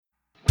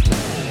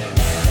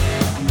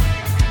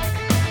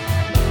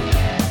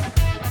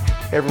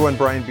Hey everyone,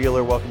 Brian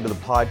Beeler. Welcome to the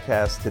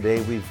podcast.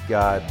 Today we've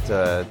got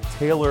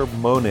Taylor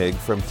Monig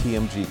from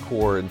TMG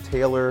Core. And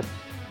Taylor,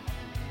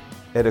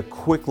 at a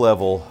quick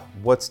level,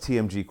 what's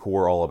TMG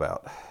Core all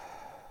about?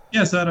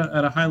 Yes, at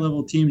a high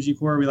level, TMG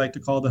Core, we like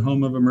to call the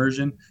home of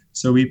immersion.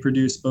 So we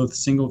produce both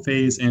single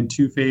phase and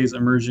two phase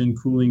immersion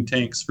cooling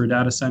tanks for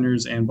data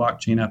centers and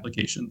blockchain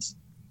applications.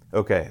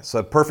 Okay, so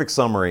a perfect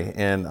summary,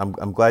 and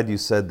I'm glad you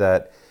said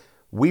that.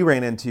 We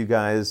ran into you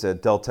guys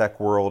at Dell Tech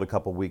World a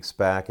couple weeks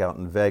back out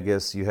in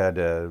Vegas. You had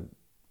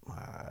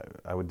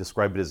I would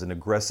describe it as an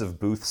aggressive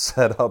booth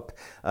setup.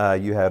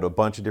 You had a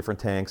bunch of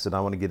different tanks, and I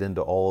want to get into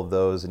all of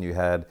those. And you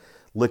had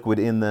liquid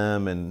in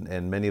them,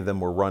 and many of them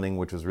were running,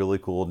 which was really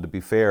cool. And to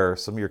be fair,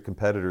 some of your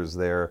competitors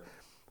there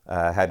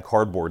had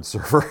cardboard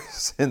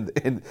servers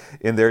in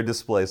their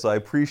display. So I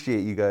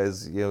appreciate you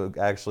guys,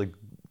 actually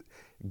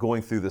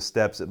going through the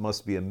steps. It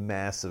must be a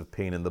massive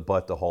pain in the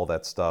butt to haul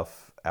that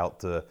stuff out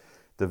to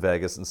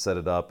Vegas and set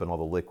it up and all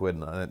the liquid,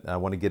 and I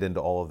want to get into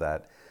all of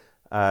that.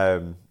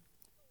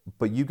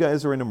 But you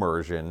guys are in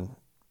immersion.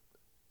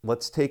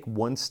 Let's take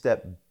one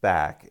step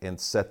back and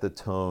set the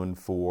tone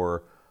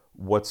for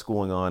what's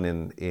going on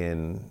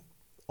in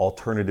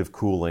alternative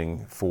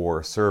cooling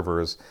for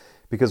servers,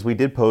 because we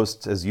did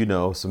post, as you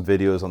know, some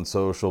videos on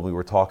social. We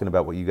were talking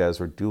about what you guys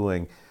were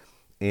doing,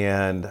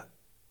 and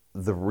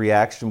the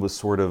reaction was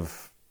sort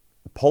of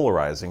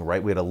polarizing,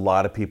 right? We had a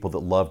lot of people that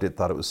loved it,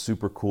 thought it was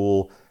super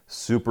cool,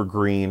 super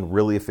green,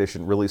 really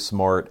efficient, really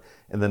smart.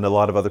 And then a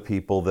lot of other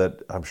people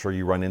that I'm sure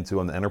you run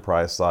into on the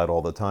enterprise side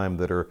all the time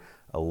that are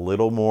a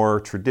little more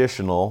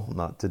traditional,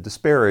 not to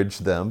disparage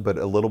them, but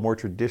a little more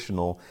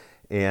traditional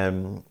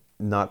and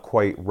not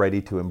quite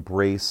ready to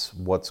embrace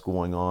what's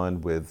going on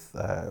with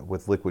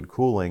liquid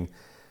cooling.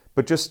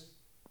 But just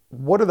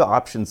what are the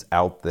options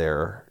out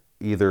there?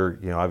 Either,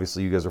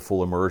 obviously you guys are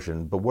full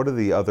immersion, but what are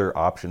the other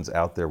options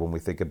out there when we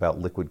think about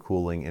liquid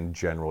cooling in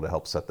general to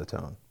help set the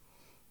tone?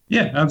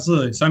 Yeah,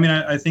 absolutely. So,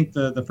 I think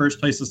the first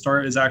place to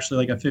start is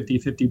actually like a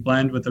 50-50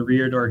 blend with a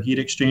rear door heat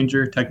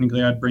exchanger.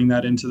 Technically, I'd bring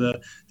that into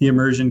the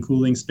immersion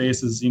cooling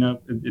space, as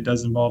it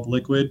does involve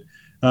liquid.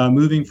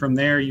 Moving from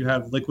there, you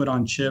have liquid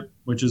on chip,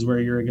 which is where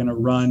you're going to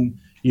run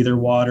either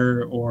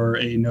water or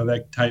a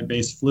Novec type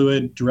based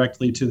fluid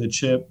directly to the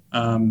chip.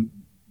 And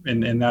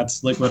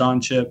that's liquid on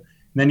chip.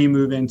 Then you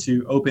move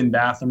into open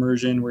bath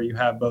immersion, where you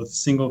have both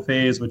single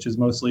phase, which is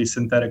mostly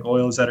synthetic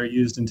oils that are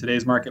used in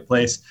today's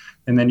marketplace,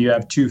 and then you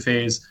have two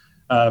phase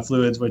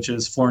fluids, which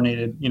is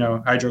fluorinated,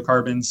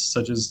 hydrocarbons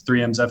such as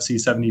 3M's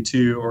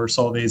FC72 or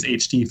Solvay's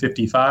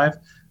HT55.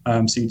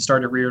 So you'd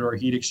start at rear door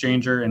heat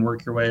exchanger and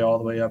work your way all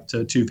the way up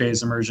to two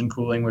phase immersion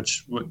cooling,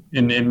 which,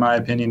 in my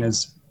opinion,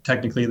 is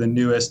technically the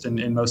newest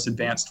and most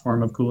advanced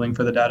form of cooling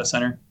for the data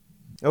center.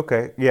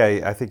 Okay,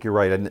 yeah, I think you're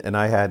right, and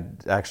I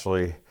had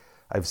actually.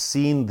 I've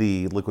seen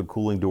the liquid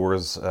cooling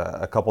doors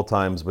a couple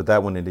times, but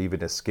that one had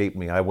even escaped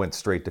me. I went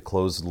straight to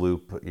closed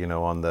loop,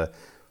 on the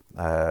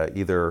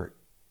either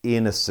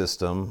in a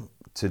system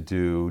to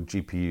do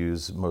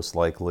GPUs most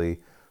likely,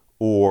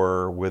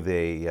 or with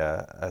a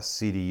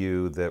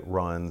CDU that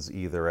runs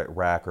either at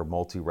rack or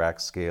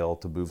multi-rack scale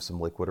to move some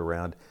liquid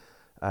around.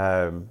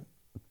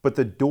 But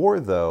the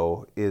door,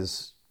 though,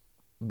 is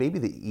maybe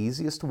the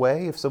easiest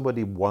way if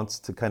somebody wants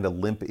to kind of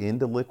limp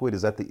into liquid.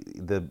 Is that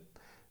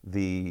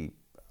the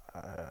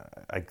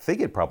I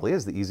think it probably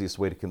is the easiest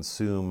way to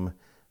consume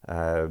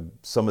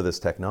some of this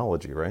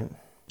technology, right?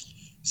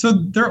 So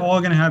they're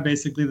all going to have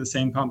basically the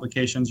same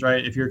complications,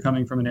 right? If you're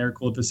coming from an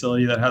air-cooled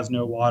facility that has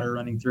no water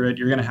running through it,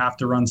 you're going to have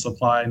to run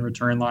supply and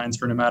return lines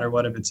for no matter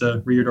what, if it's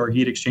a rear door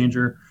heat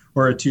exchanger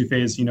or a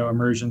two-phase,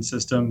 immersion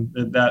system.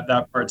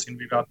 That part's going to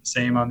be about the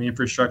same on the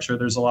infrastructure.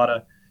 There's a lot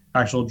of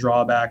actual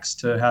drawbacks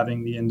to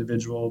having the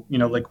individual,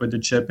 liquid to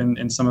chip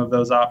in some of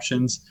those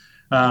options.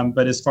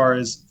 But as far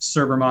as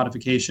server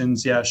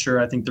modifications, yeah, sure.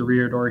 I think the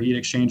rear door heat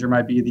exchanger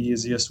might be the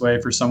easiest way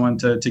for someone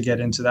to get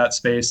into that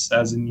space,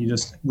 as in you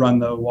just run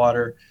the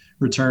water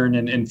return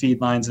and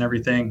feed lines and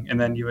everything, and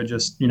then you would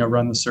just,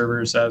 run the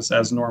servers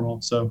as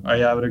normal. So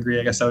I would agree.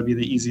 I guess that would be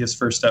the easiest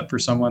first step for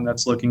someone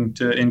that's looking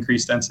to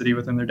increase density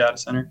within their data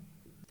center.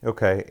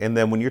 Okay, and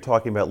then when you're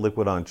talking about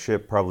liquid on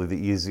chip, probably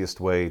the easiest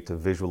way to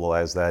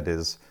visualize that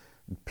is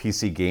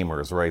PC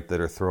gamers, right,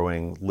 that are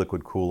throwing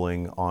liquid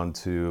cooling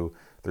onto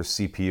their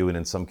CPU, and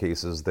in some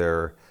cases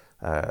their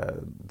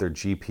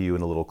GPU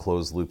in a little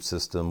closed loop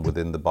system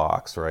within the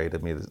box, right? I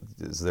mean,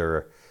 is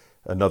there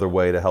another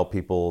way to help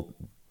people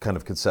kind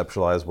of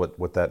conceptualize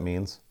what that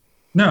means?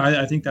 No,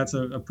 I think that's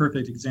a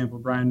perfect example,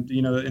 Brian.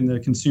 In the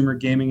consumer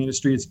gaming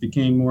industry, it's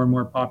becoming more and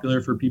more popular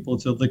for people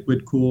to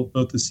liquid cool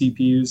both the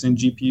CPUs and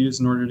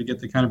GPUs in order to get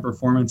the kind of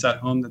performance at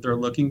home that they're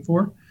looking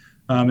for.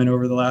 And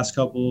over the last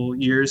couple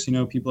years,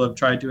 people have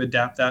tried to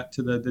adapt that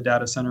to the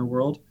data center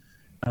world,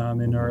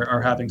 and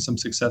are having some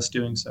success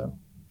doing so.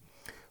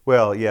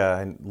 Well, yeah,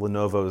 and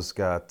Lenovo's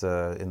got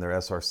in their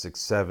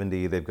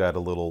SR670, they've got a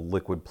little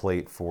liquid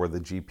plate for the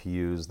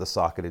GPUs, the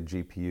socketed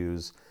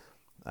GPUs,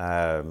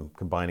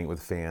 combining it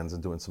with fans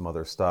and doing some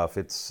other stuff.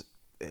 It's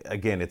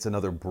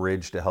another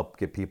bridge to help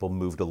get people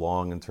moved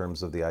along in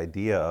terms of the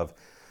idea of,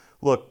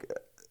 look,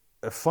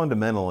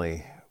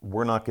 fundamentally,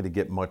 we're not going to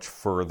get much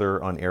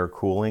further on air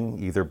cooling,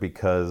 either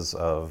because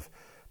of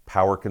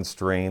power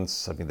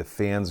constraints. I mean, the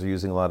fans are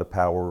using a lot of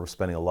power. We're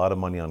spending a lot of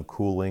money on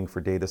cooling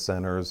for data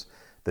centers.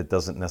 That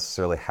doesn't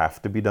necessarily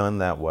have to be done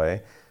that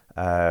way.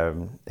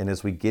 And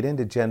as we get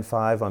into Gen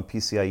 5 on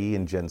PCIe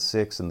and Gen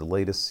 6 and the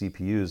latest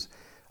CPUs,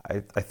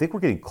 I think we're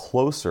getting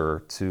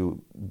closer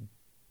to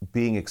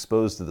being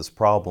exposed to this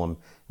problem.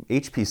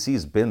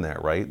 HPC's been there,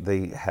 right?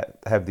 They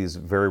have these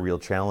very real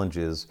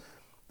challenges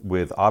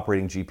with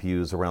operating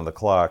GPUs around the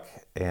clock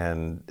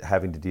and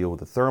having to deal with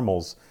the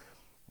thermals.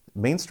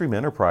 Mainstream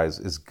enterprise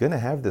is going to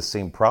have this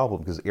same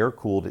problem because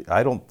air-cooled,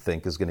 I don't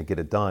think, is going to get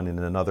it done in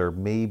another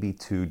maybe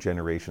 2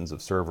 generations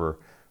of server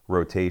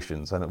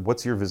rotations. And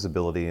what's your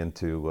visibility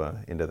into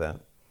that?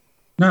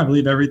 No, I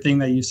believe everything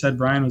that you said,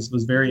 Brian,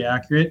 was very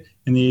accurate.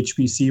 In the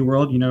HPC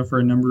world, for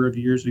a number of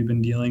years, we've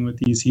been dealing with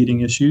these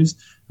heating issues.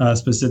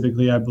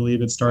 Specifically, I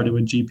believe it started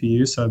with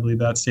GPUs, so I believe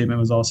that statement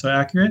was also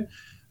accurate.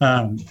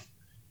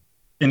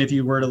 And if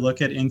you were to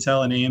look at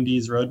Intel and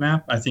AMD's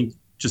roadmap, I think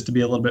just to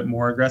be a little bit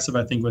more aggressive,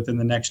 I think within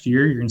the next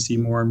year, you're going to see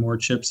more and more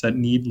chips that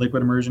need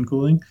liquid immersion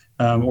cooling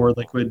or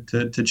liquid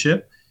to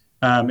chip.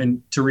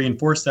 And to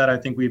reinforce that, I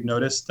think we've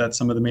noticed that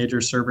some of the major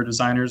server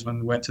designers, when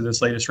we went to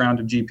this latest round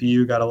of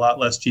GPU, got a lot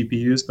less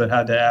GPUs, but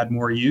had to add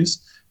more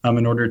U's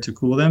in order to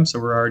cool them. So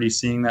we're already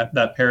seeing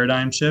that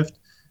paradigm shift.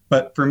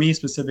 But for me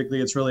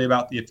specifically, it's really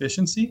about the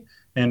efficiency.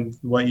 And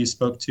what you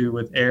spoke to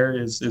with air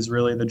is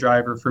really the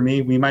driver for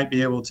me. We might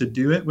be able to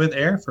do it with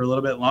air for a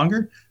little bit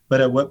longer,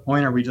 but at what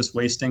point are we just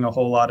wasting a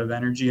whole lot of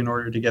energy in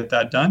order to get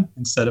that done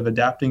instead of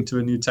adapting to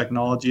a new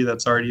technology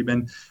that's already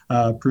been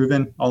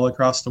proven all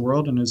across the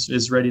world and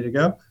is ready to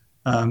go?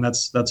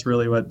 That's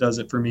really what does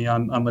it for me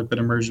on liquid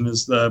immersion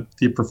is the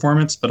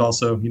performance, but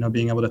also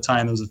being able to tie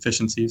in those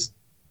efficiencies.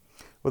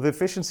 Well, the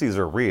efficiencies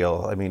are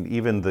real. I mean,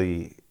 even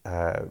the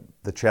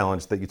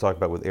challenge that you talked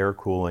about with air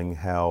cooling,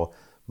 how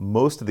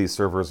most of these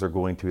servers are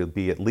going to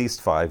be at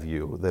least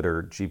 5U that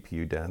are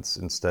GPU dense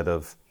instead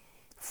of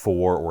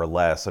 4 or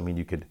less. I mean,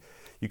 you could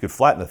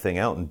flatten the thing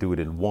out and do it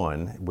in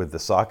 1 with the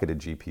socketed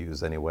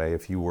GPUs anyway,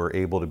 if you were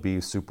able to be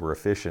super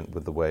efficient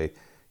with the way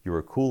you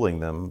were cooling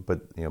them.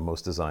 But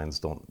most designs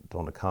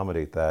don't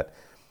accommodate that.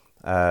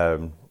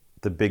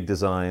 The big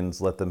designs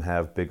let them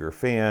have bigger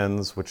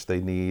fans, which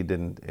they need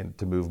and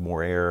to move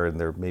more air, and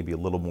they're maybe a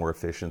little more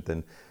efficient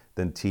than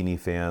teeny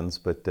fans.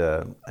 But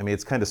I mean,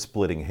 it's kind of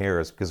splitting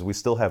hairs because we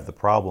still have the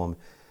problem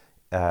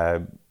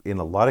in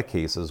a lot of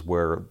cases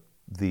where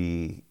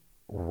the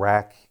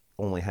rack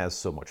only has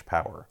so much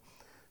power.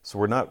 So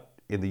we're not,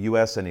 in the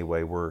US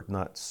anyway, we're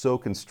not so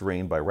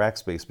constrained by rack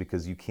space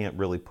because you can't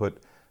really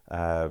put,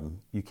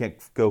 you can't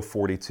go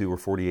 42 or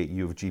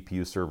 48U of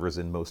GPU servers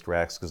in most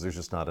racks because there's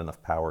just not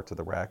enough power to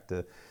the rack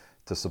to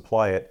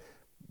supply it.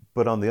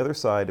 But on the other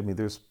side, I mean,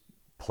 there's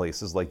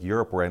places like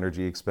Europe where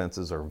energy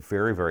expenses are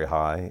very, very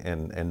high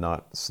and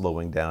not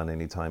slowing down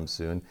anytime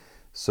soon.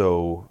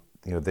 So,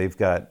 they've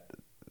got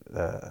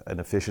an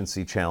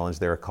efficiency challenge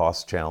there, a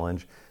cost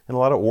challenge. And a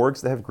lot of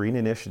orgs that have green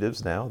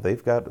initiatives now,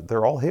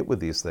 they're all hit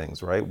with these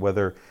things, right?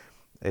 Whether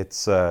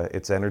it's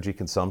energy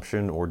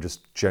consumption or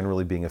just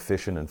generally being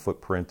efficient and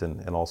footprint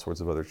and all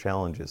sorts of other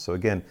challenges. So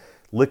again,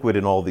 liquid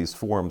in all these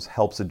forms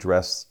helps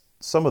address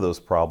some of those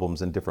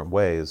problems in different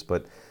ways.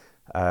 But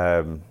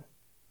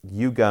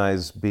you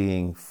guys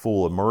being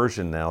full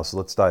immersion now, so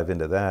let's dive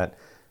into that.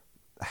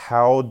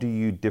 How do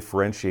you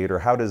differentiate, or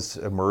how does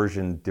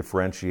immersion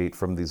differentiate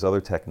from these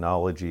other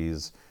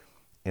technologies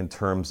in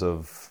terms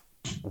of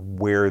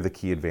where the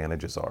key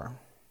advantages are?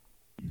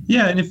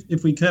 Yeah, and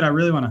if we could, I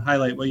really want to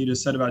highlight what you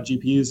just said about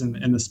GPUs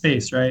and the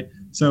space, right?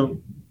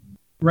 So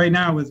right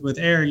now with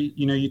Air,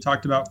 you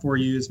talked about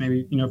 4Us,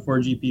 maybe 4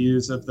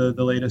 GPUs of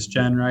the latest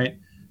gen, right?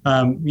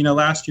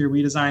 Last year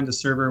we designed a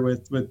server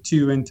with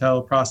 2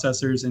 Intel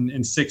processors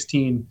and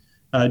 16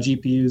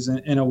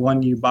 GPUs in a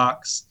 1U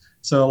box.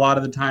 So a lot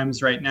of the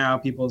times right now,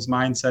 people's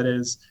mindset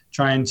is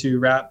trying to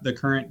wrap the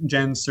current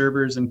gen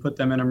servers and put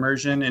them in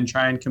immersion and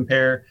try and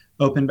compare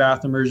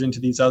OpenBath immersion to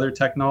these other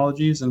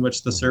technologies in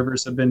which the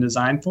servers have been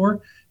designed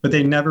for. But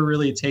they never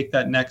really take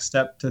that next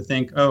step to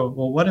think, oh,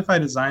 well, what if I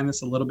design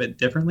this a little bit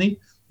differently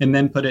and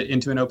then put it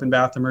into an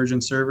OpenBath immersion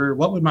server?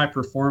 What would my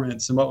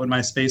performance and what would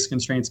my space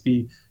constraints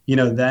be,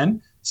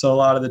 then? So a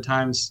lot of the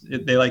times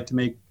they like to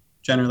make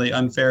generally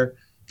unfair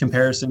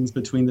comparisons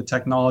between the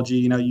technology,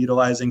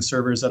 utilizing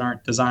servers that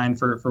aren't designed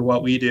for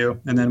what we do.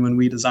 And then when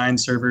we design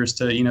servers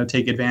to,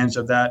 take advantage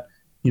of that,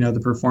 the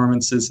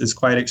performance is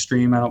quite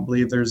extreme. I don't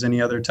believe there's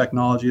any other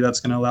technology that's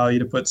going to allow you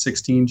to put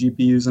 16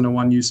 GPUs in a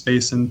 1U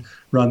space and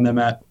run them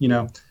at,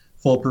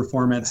 full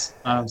performance.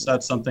 So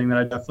that's something that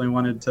I definitely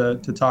wanted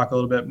to talk a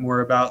little bit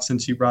more about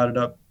since you brought it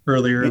up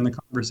earlier in the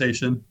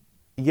conversation.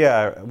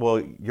 Yeah,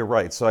 well, you're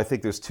right. So I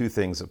think there's 2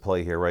 things at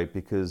play here, right?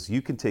 Because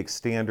you can take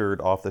standard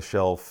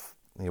off-the-shelf,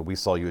 we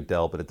saw you at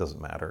Dell, but it doesn't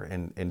matter,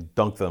 and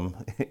dunk them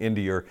into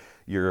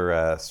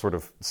your sort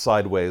of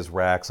sideways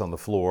racks on the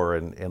floor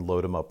and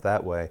load them up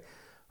that way.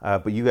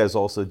 But you guys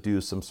also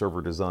do some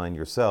server design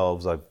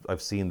yourselves.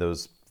 I've seen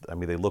those. I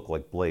mean, they look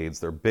like blades.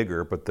 They're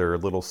bigger, but they're a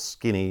little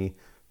skinny,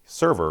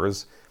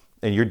 servers,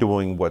 and you're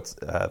doing what's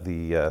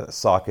the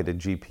socketed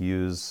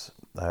GPUs,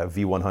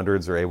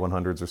 V100s or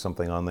A100s or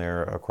something on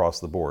there across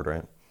the board,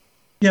 right?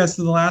 Yeah,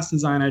 so the last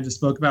design I just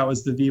spoke about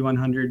was the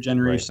V100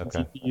 generation Right,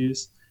 okay.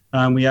 GPUs.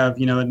 We have,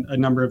 a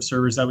number of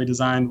servers that we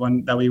designed.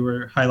 One that we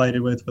were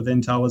highlighted with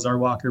Intel was our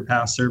Walker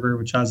Pass server,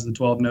 which has the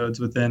 12 nodes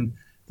within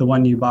the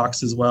 1U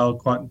box as well,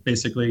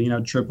 basically,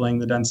 tripling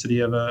the density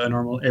of a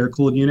normal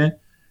air-cooled unit.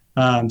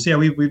 So yeah,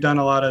 we've done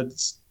a lot of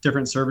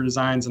different server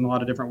designs and a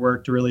lot of different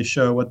work to really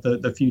show what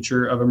the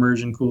future of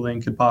immersion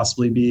cooling could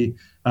possibly be.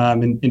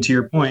 And to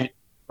your point,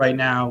 right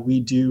now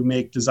we do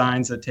make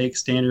designs that take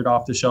standard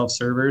off-the-shelf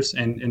servers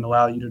and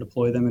allow you to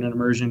deploy them in an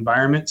immersion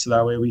environment. So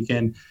that way we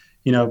can,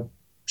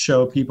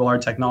 show people our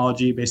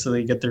technology,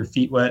 basically get their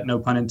feet wet, no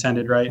pun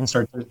intended, right? And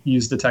start to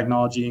use the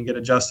technology and get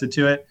adjusted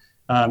to it.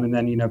 And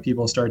then,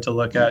 people start to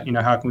look at,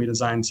 how can we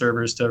design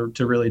servers to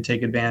really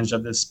take advantage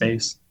of this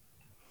space?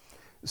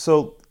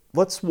 So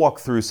let's walk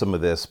through some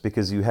of this,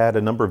 because you had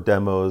a number of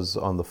demos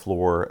on the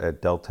floor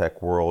at Dell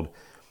Tech World.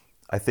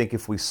 I think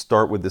if we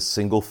start with this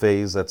single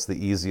phase, that's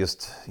the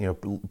easiest,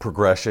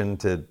 progression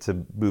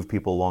to move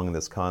people along in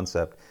this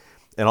concept.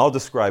 And I'll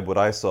describe what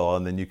I saw,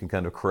 and then you can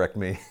kind of correct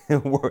me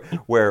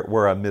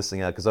where I'm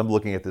missing out, because I'm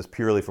looking at this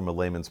purely from a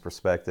layman's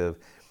perspective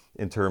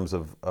in terms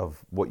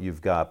of what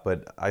you've got.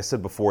 But I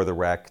said before, the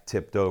rack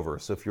tipped over.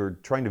 So if you're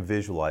trying to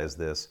visualize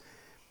this,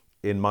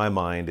 in my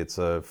mind, it's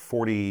a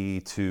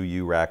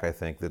 42U rack, I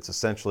think, that's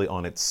essentially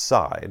on its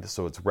side.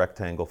 So it's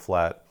rectangle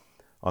flat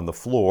on the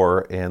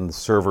floor, and the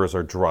servers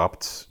are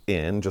dropped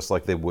in just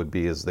like they would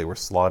be as they were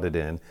slotted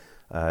in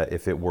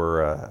if it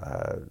were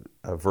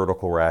a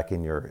vertical rack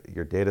in your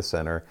data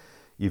center.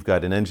 You've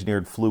got an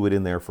engineered fluid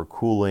in there for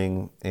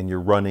cooling, and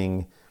you're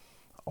running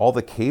all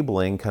the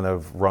cabling kind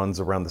of runs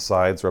around the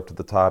sides or up to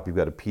the top. You've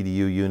got a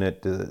PDU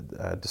unit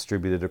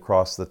distributed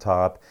across the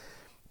top,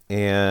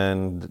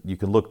 and you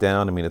can look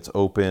down. I mean, it's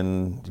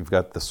open. You've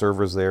got the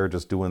servers there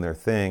just doing their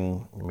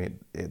thing. I mean,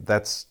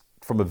 that's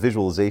from a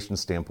visualization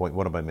standpoint.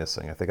 What am I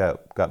missing? I think I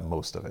got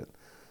most of it.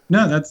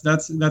 No,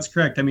 that's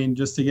correct. I mean,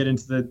 just to get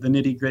into the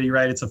nitty gritty,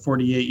 right? It's a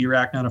 48U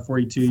rack, not a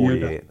 42U.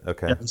 48,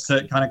 okay. Yeah, just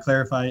to kind of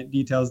clarify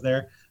details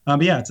there.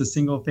 But yeah, it's a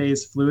single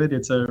phase fluid.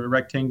 It's a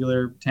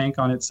rectangular tank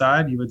on its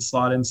side. You would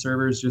slot in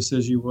servers just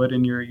as you would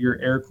in your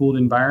air-cooled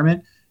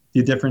environment.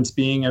 The difference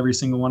being every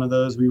single one of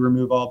those, we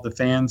remove all of the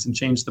fans and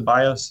change the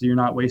BIOS, so you're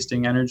not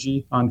wasting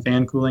energy on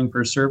fan cooling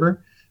per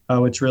server,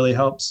 which really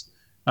helps.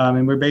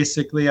 And we're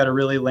basically at a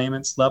really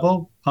layman's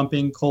level,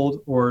 pumping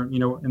cold or,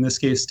 in this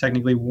case,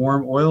 technically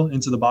warm oil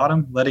into the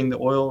bottom, letting the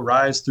oil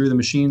rise through the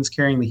machines,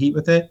 carrying the heat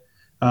with it.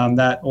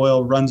 That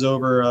oil runs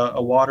over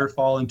a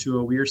waterfall into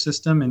a weir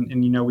system,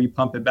 and we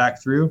pump it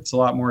back through. It's a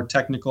lot more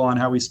technical on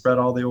how we spread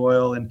all the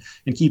oil and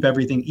keep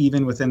everything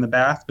even within the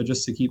bath. But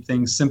just to keep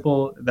things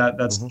simple,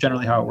 that's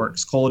generally how it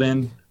works. Cold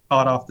in,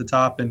 hot off the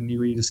top, and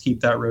we just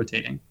keep that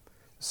rotating.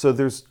 So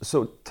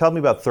tell me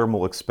about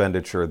thermal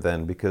expenditure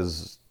then,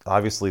 because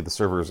obviously the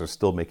servers are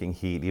still making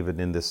heat even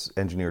in this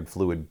engineered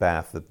fluid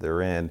bath that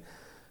they're in.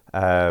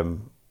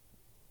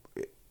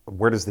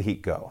 Where does the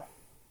heat go?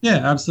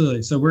 Yeah,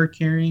 absolutely. So we're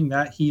carrying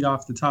that heat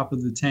off the top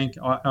of the tank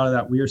out of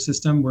that weir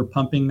system. We're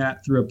pumping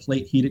that through a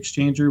plate heat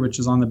exchanger, which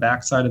is on the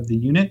backside of the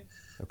unit.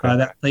 Okay.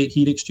 That plate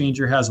heat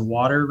exchanger has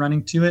water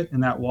running to it,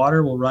 and that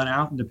water will run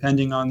out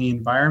depending on the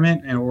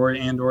environment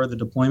or the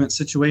deployment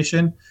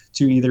situation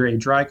to either a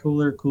dry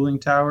cooler, cooling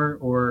tower,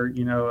 or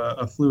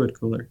a fluid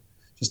cooler,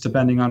 just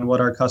depending on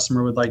what our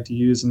customer would like to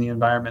use in the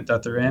environment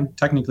that they're in.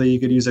 Technically, you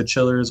could use a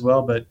chiller as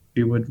well, but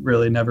we would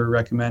really never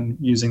recommend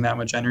using that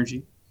much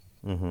energy.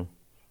 Mm-hmm.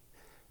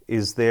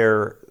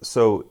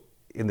 So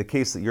in the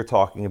case that you're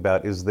talking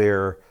about, is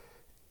there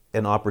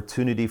an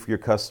opportunity for your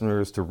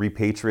customers to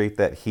repatriate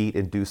that heat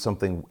and do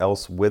something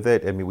else with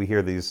it? I mean, we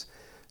hear these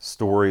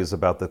stories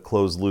about the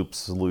closed loop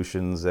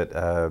solutions at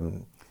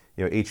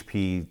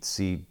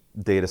HPC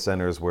data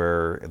centers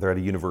where they're at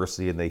a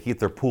university and they heat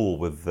their pool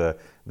with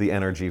the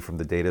energy from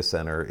the data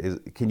center.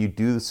 Can you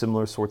do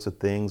similar sorts of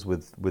things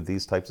with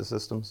these types of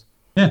systems?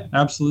 Yeah,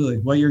 absolutely.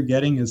 What you're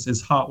getting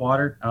is hot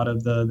water out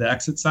of the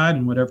exit side,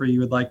 and whatever you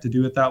would like to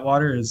do with that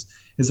water is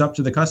up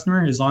to the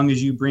customer. As long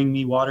as you bring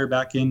me water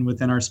back in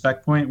within our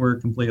spec point,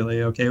 we're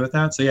completely okay with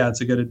that. So yeah,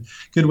 it's a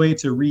good way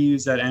to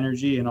reuse that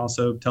energy and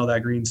also tell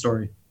that green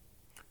story.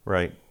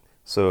 Right.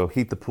 So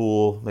heat the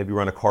pool, maybe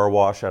run a car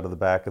wash out of the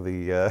back of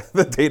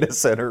the data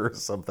center or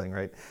something,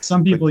 right?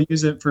 Some people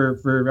use it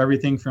for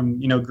everything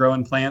from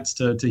growing plants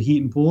to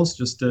heat and pools.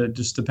 Just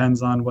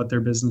depends on what their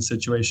business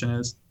situation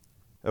is.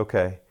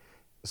 Okay.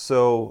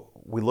 So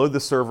we load the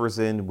servers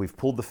in, we've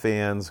pulled the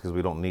fans because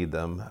we don't need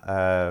them.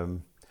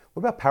 What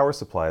about power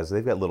supplies?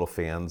 They've got little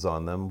fans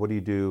on them. What do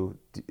you do?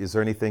 Is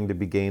there anything to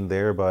be gained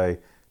there by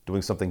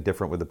doing something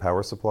different with the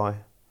power supply?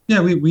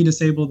 Yeah, we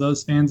disable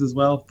those fans as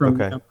well.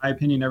 From okay. My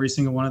opinion, every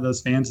single one of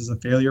those fans is a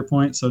failure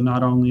point. So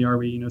not only are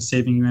we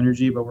saving you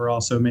energy, but we're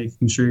also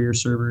making sure your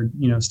server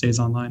stays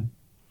online.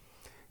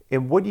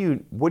 And what do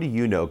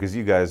you know? Because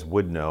you guys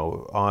would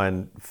know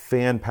on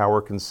fan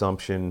power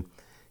consumption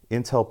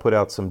Intel put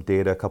out some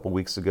data a couple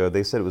weeks ago.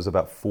 They said it was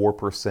about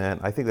 4%.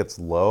 I think that's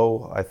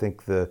low. I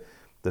think the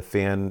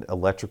fan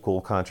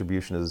electrical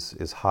contribution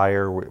is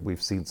higher.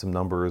 We've seen some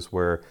numbers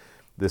where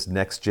this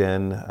next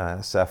gen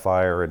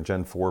Sapphire and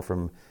Gen 4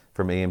 from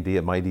AMD,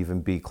 it might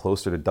even be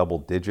closer to double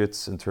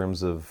digits in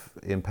terms of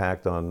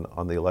impact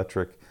on the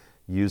electric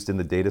used in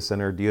the data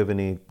center. Do you have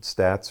any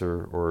stats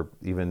or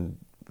even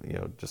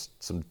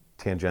just some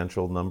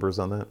tangential numbers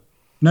on that?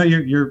 No,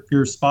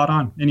 you're spot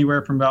on.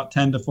 Anywhere from about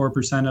 10 to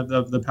 4%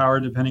 of the power,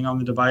 depending on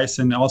the device,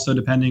 and also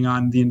depending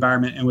on the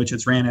environment in which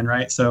it's ran in,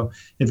 right? So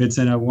if it's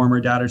in a warmer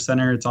data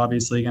center, it's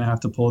obviously going to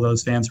have to pull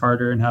those fans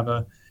harder and have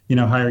a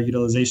higher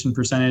utilization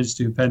percentage.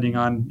 Depending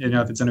on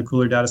if it's in a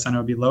cooler data center,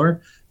 it would be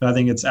lower. But I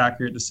think it's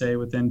accurate to say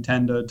within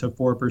 10 to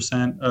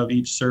 4% of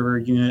each server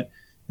unit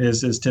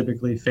is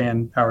typically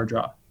fan power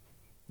draw.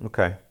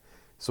 Okay.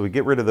 So we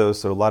get rid of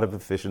those, so a lot of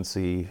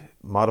efficiency,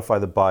 modify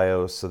the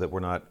BIOS so that we're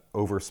not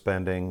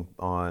overspending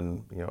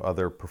on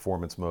other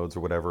performance modes or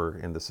whatever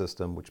in the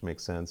system, which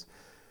makes sense.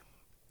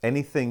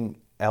 Anything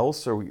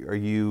else, or are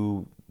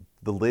you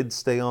the lids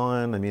stay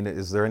on? I mean,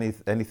 is there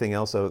anything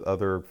else,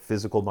 other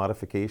physical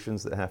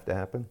modifications that have to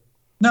happen?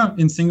 No,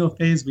 in single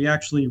phase, we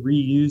actually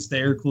reuse the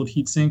air-cooled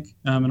heatsink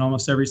in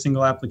almost every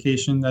single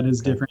application that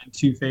is different in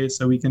two-phase,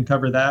 so we can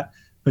cover that.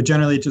 But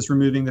generally, just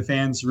removing the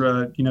fans,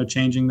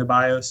 changing the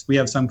BIOS. We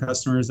have some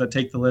customers that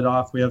take the lid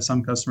off. We have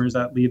some customers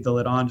that leave the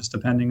lid on, just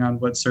depending on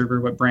what server,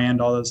 what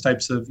brand, all those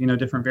types of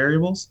different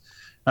variables.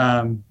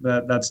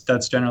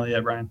 That's generally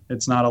it, Brian.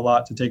 It's not a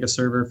lot to take a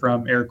server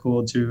from air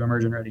cooled to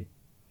immersion ready.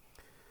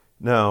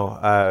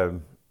 No,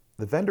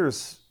 the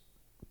vendors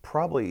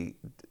probably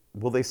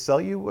will they sell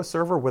you a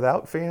server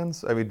without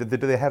fans? I mean, do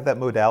they have that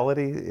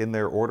modality in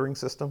their ordering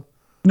system?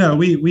 No,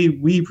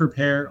 we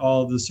prepare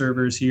all of the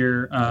servers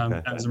here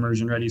as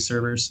immersion ready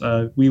servers.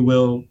 We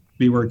will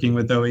be working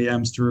with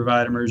OEMs to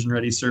provide immersion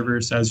ready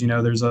servers. As you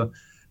know, there's a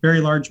very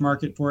large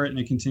market for it, and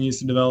it continues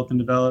to develop, and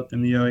the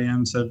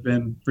OEMs have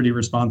been pretty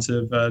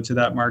responsive to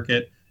that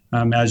market.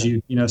 As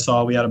you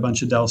saw, we had a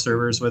bunch of Dell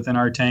servers within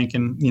our tank,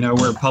 and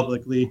we're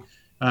publicly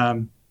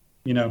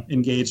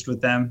engaged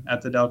with them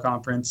at the Dell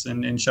conference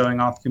and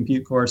showing off the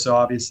compute core. So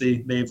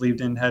obviously they've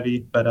leaned in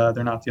heavy, but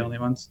they're not the only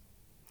ones.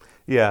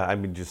 Yeah, I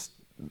mean,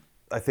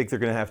 I think they're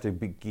going to have to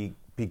be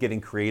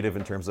getting creative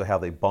in terms of how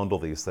they bundle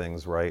these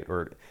things, right?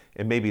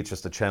 And maybe it's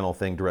just a channel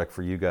thing direct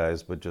for you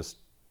guys, but just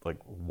like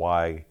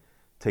why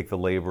take the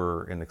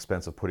labor and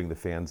expense of putting the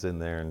fans in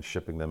there and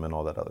shipping them and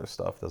all that other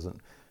stuff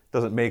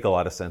doesn't make a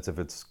lot of sense if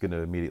it's going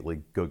to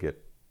immediately go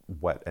get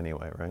wet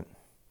anyway, right?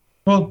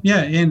 Well,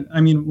 yeah, and I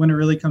mean, when it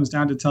really comes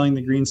down to telling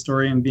the green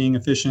story and being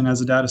efficient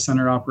as a data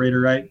center operator,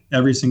 right?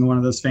 Every single one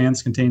of those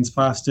fans contains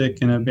plastic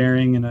and a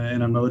bearing and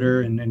a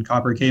motor and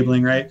copper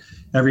cabling, right?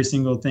 Every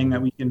single thing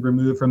that we can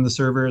remove from the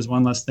server is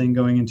one less thing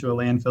going into a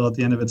landfill at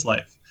the end of its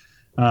life.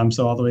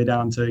 So all the way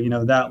down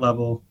to that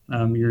level,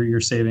 you're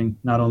saving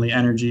not only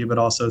energy but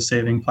also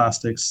saving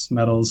plastics,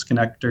 metals,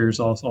 connectors,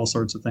 all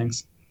sorts of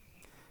things.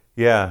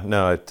 Yeah,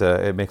 no,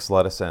 it makes a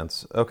lot of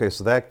sense. Okay,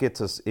 so that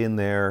gets us in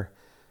there.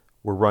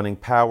 We're running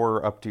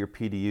power up to your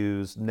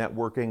PDUs,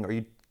 networking. Are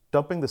you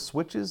dumping the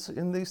switches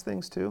in these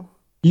things too?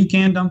 You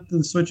can dump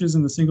the switches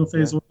in the single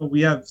phase oil.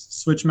 We have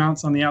switch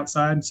mounts on the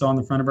outside. So on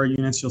the front of our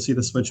units, you'll see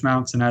the switch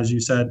mounts. And as you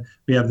said,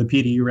 we have the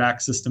PDU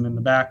rack system in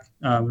the back.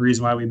 The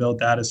reason why we built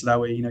that is so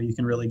that way, you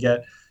can really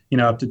get,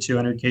 up to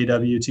 200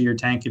 kW to your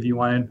tank if you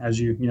wanted. As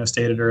you,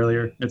 stated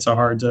earlier, it's so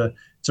hard to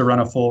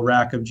run a full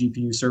rack of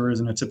GPU servers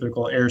in a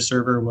typical air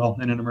server. Well,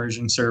 in an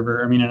immersion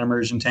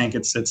tank,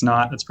 it's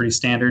not. It's pretty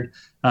standard.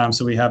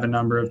 So we have a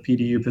number of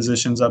PDU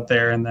positions up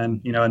there, and then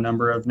a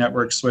number of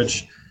network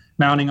switch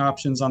mounting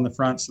options on the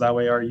front. So that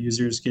way our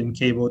users can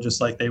cable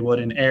just like they would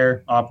in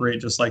air,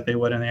 operate just like they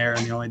would in air.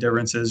 And the only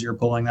difference is you're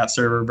pulling that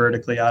server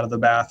vertically out of the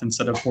bath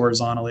instead of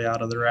horizontally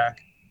out of the rack.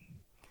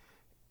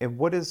 And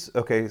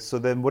so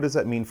then what does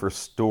that mean for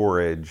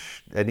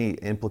storage? Any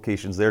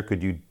implications there?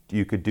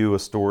 You could do a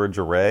storage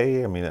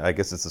array? I mean, I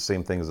guess it's the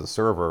same thing as a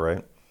server,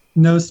 right?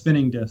 No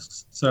spinning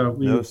disks. So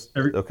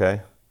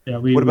okay. Yeah.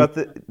 What about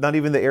not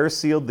even the air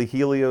sealed, the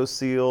helio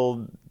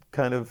sealed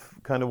kind of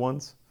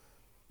ones?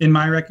 In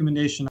my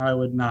recommendation, I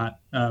would not.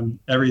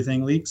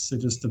 Everything leaks, so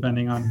just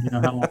depending on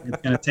how long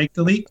it's going to take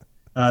to leak.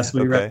 So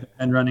we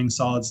recommend running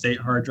solid state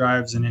hard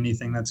drives and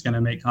anything that's going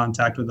to make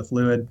contact with the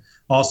fluid.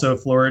 Also,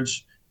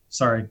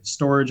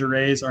 storage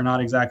arrays are not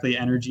exactly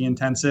energy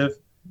intensive.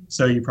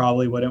 So you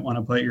probably wouldn't want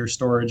to put your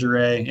storage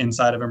array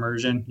inside of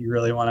immersion. You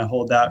really want to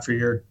hold that for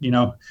your,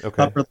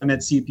 upper limit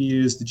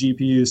CPUs, the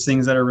GPUs,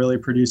 things that are really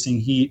producing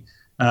heat.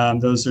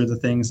 Those are the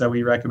things that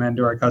we recommend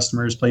to our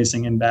customers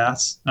placing in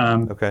baths.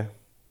 Okay.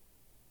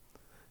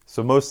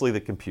 So mostly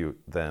the compute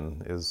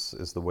then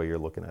is the way you're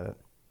looking at it.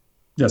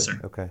 Yes, sir.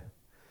 Okay.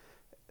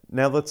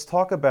 Now let's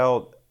talk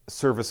about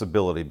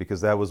serviceability,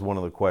 because that was one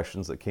of the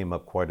questions that came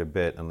up quite a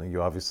bit, and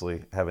you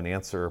obviously have an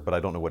answer, but I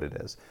don't know what it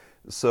is.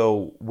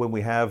 So when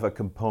we have a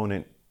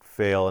component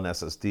fail, an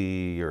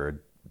SSD or a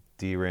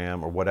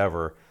DRAM or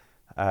whatever,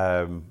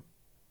 how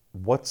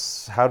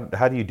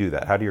do you do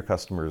that? How do your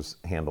customers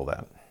handle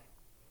that?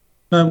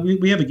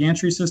 We have a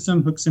gantry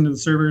system hooks into the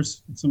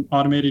servers. It's an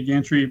automated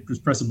gantry.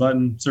 Just press a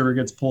button, server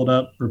gets pulled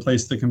up,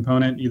 replace the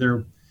component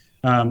either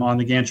on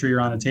the gantry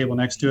or on a table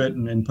next to it,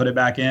 and put it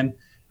back in.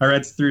 I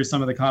read through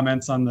some of the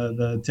comments on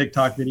the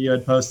TikTok video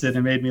I'd posted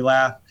and made me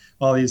laugh.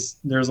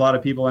 There's a lot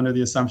of people under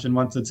the assumption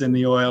once it's in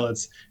the oil,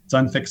 it's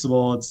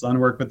unfixable, it's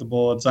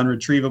unworkable, it's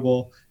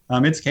unretrievable.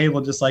 It's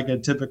cable just like a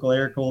typical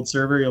air-cooled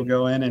server. You'll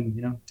go in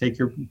and take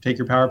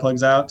your power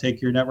plugs out,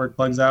 take your network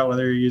plugs out,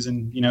 whether you're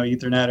using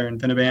Ethernet or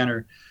InfiniBand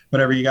or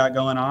whatever you got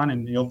going on,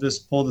 and you'll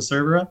just pull the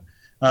server up.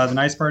 The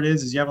nice part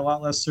is you have a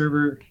lot less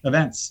server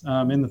events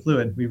in the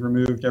fluid. We've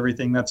removed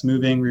everything that's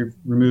moving. We've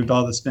removed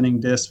all the spinning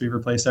disks. We've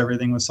replaced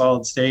everything with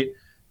solid state.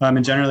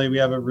 And generally, we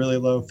have a really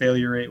low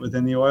failure rate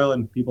within the oil,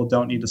 and people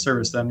don't need to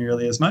service them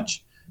nearly as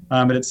much.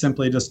 But it's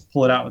simply just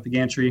pull it out with the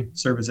gantry,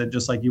 service it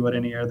just like you would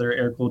any other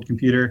air-cooled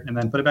computer, and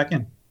then put it back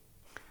in.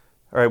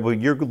 All right. Well,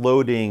 you're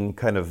loading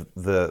kind of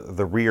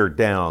the rear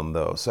down,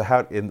 though. So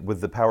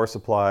with the power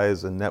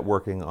supplies and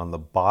networking on the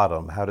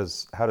bottom, how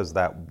does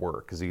that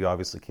work? Because you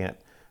obviously can't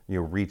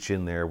reach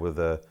in there with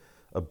a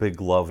big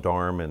gloved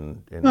arm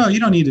and. No, you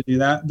don't need to do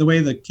that. The way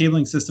the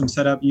cabling system's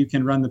set up, you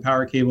can run the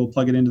power cable,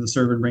 plug it into the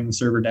server, and bring the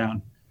server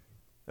down.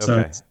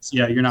 Okay. So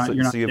you're not. So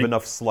you have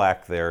enough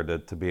slack there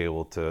to be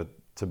able to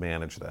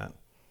manage that.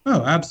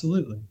 Oh,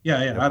 absolutely.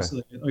 Yeah, okay.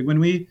 Absolutely. Like when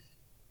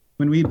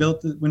we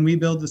build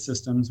the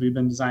systems, we've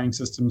been designing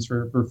systems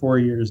for 4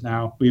 years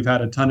now. We've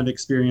had a ton of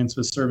experience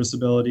with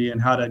serviceability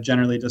and how to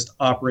generally just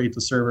operate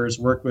the servers,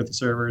 work with the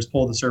servers,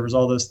 pull the servers,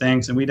 all those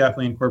things. And we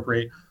definitely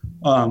incorporate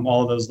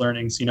all of those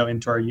learnings,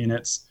 into our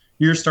units.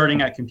 You're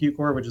starting at Compute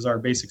Core, which is our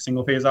basic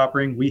single phase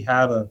operating. We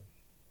have a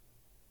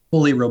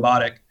fully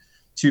robotic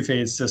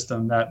 2-phase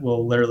system that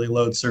will literally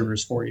load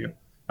servers for you.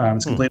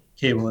 It's completely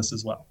cableless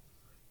as well.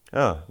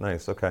 Oh,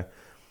 nice. Okay.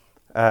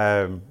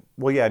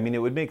 Well, yeah, I mean, it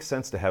would make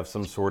sense to have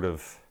some sort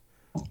of,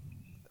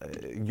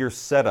 your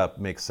setup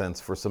makes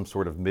sense for some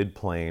sort of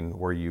mid-plane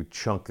where you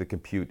chunk the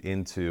compute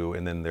into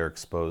and then they're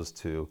exposed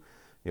to,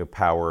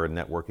 power and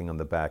networking on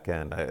the back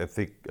end. I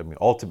think,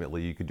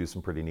 ultimately you could do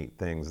some pretty neat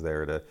things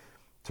there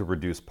to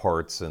reduce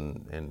parts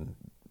and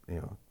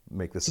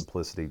make the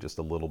simplicity just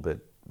a little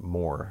bit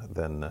more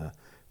than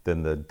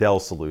the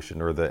Dell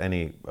solution or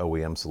any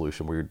OEM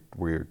solution where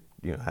you're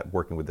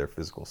working with their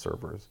physical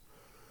servers.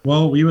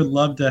 Well, we would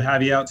love to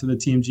have you out to the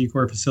TMG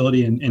Core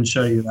facility and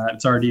show you that.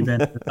 It's already been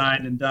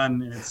designed and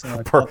done, and it's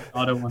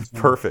auto once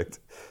more. Perfect.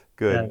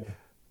 Good.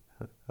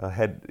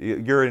 Yeah.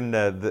 You're in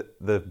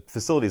the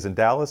facilities in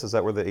Dallas. Is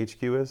that where the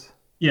HQ is?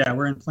 Yeah,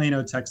 we're in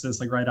Plano,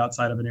 Texas, like right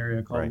outside of an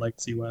area called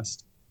Legacy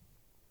West.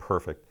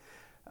 Perfect.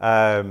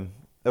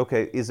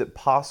 Okay. Is it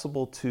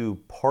possible to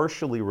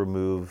partially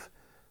remove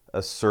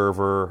a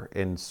server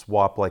and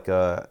swap like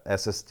a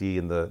SSD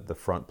in the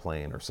front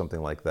plane or something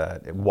like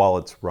that while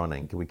it's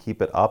running? Can we keep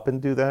it up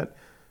and do that?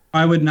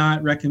 I would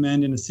not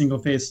recommend in a single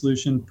phase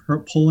solution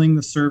pulling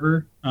the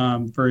server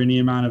for any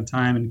amount of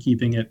time and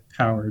keeping it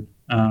powered.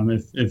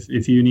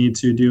 If you need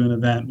to do an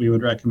event, we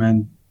would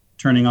recommend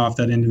turning off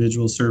that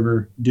individual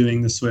server,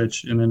 doing the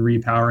switch, and then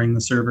repowering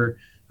the server.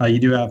 You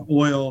do have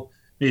oil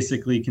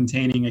basically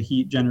containing a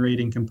heat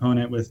generating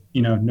component with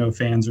no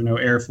fans or no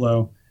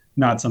airflow.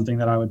 Not something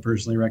that I would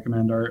personally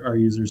recommend our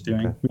users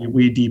doing. Okay.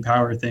 We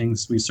depower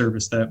things, we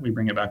service that, we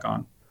bring it back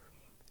on.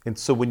 And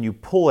so when you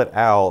pull it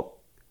out,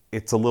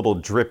 it's a little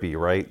drippy,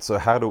 right? So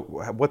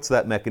what's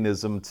that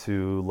mechanism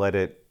to let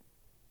it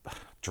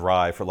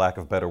dry, for lack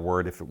of a better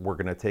word, if we're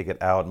going to take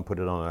it out and put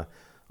it on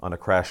a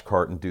crash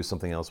cart and do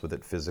something else with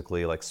it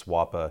physically, like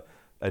swap a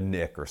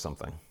NIC or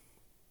something?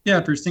 Yeah,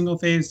 for single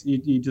phase,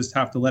 you just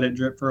have to let it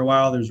drip for a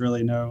while. There's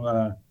really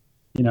no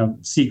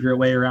secret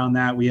way around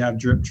that. We have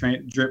drip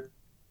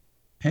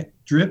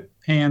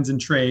pans and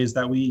trays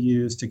that we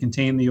use to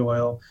contain the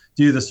oil,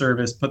 do the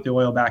service, put the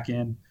oil back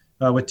in.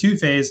 With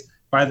 2-phase,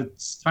 by the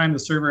time the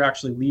server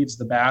actually leaves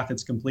the bath,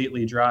 it's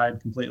completely dried,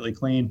 completely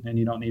clean, and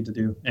you don't need to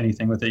do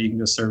anything with it. You can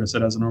just service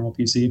it as a normal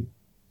PC.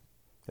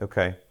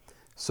 Okay.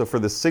 So for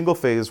the single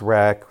phase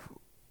rack,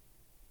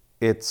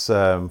 it's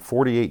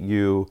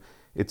 48U.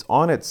 It's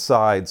on its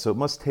side, so it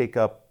must take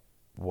up,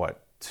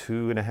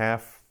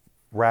 2.5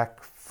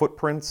 rack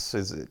footprints?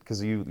 Is it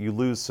because you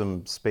lose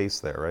some space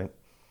there, right?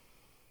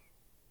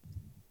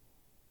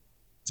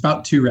 It's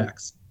about 2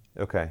 racks.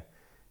 Okay.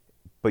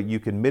 But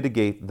you can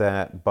mitigate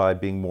that by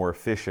being more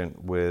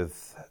efficient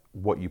with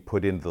what you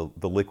put in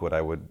the liquid, I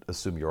would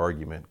assume your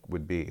argument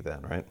would be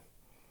then, right?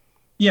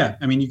 Yeah.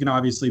 I mean, you can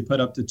obviously put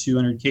up to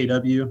 200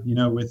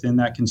 kW, within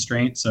that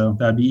constraint. So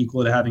that'd be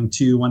equal to having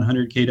 2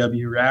 100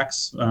 kW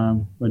racks,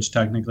 which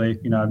technically,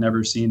 I've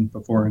never seen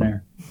before in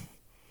air.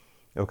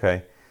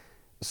 Okay.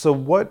 So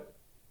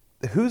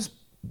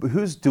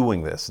who's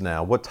doing this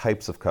now? What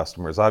types of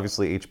customers?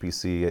 Obviously,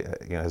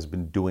 HPC has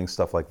been doing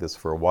stuff like this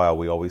for a while.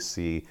 We always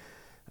see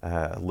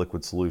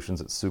liquid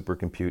solutions at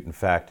Supercompute. In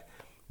fact,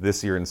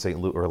 last year in St.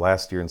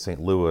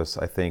 Louis,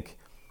 I think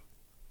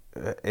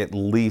at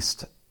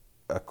least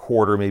a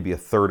quarter, maybe a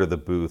third of the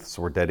booths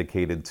were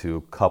dedicated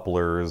to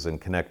couplers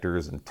and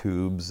connectors and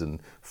tubes and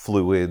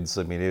fluids.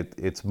 I mean,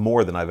 it's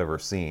more than I've ever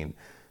seen.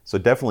 So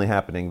definitely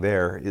happening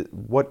there.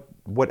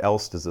 What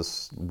else does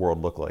this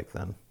world look like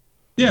then?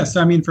 Yeah,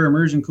 so I mean, for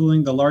immersion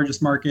cooling, the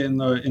largest market in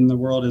the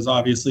world is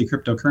obviously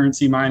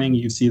cryptocurrency mining.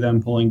 You see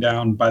them pulling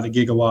down by the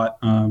gigawatt,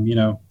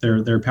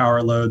 their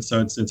power load. So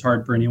it's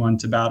hard for anyone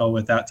to battle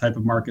with that type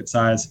of market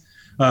size.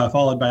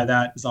 Followed by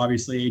that is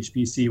obviously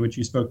HPC, which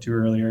you spoke to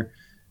earlier.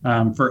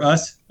 For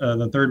us,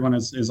 the third one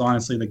is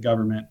honestly the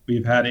government.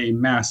 We've had a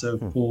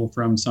massive pull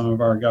from some of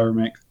our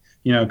government,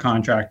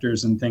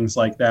 contractors and things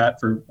like that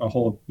for a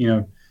whole,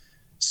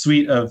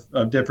 suite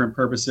of different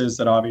purposes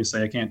that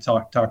obviously I can't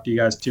talk to you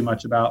guys too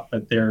much about,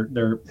 but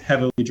they're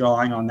heavily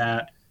drawing on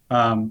that.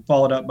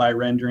 Followed up by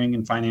rendering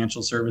and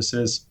financial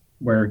services,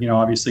 where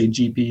obviously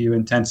GPU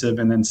intensive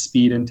and then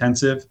speed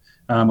intensive.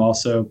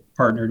 Also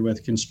partnered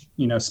with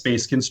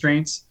space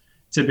constraints.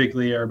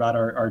 Typically are about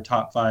our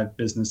top 5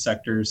 business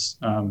sectors,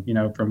 from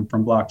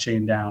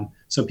blockchain down.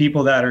 So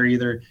people that are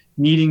either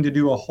needing to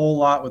do a whole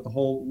lot with a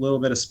whole little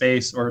bit of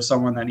space, or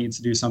someone that needs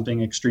to do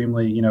something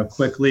extremely,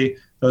 quickly.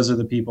 Those are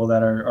the people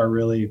that are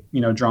really,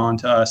 drawn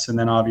to us. And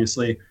then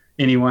obviously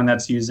anyone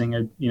that's using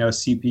a,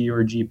 CPU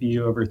or GPU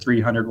over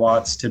 300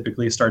 watts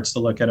typically starts to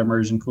look at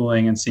immersion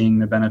cooling and seeing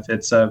the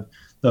benefits of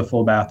the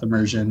full bath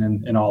immersion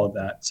and all of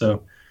that.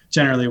 So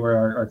generally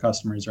where our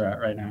customers are at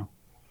right now.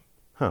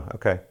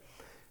 Okay.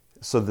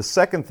 So the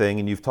second thing,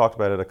 and you've talked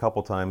about it a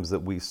couple times, that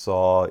we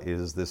saw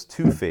is this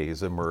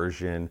 2-phase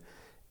immersion.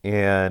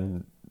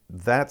 And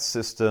that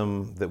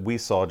system that we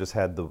saw just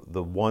had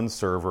the one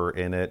server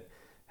in it,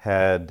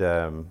 had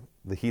the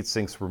heat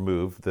sinks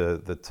removed,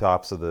 the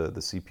tops of the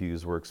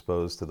CPUs were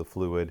exposed to the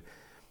fluid.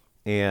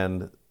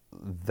 And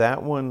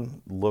that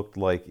one looked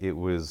like it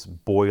was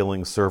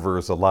boiling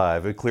servers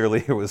alive.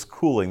 Clearly it was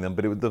cooling them,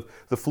 but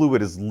the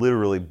fluid is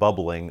literally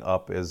bubbling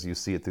up as you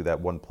see it through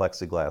that one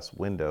plexiglass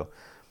window.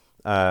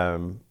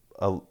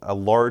 A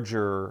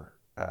larger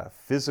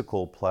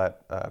physical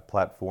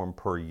platform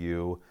per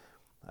U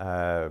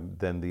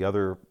than the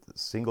other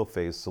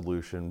single-phase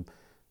solution.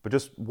 But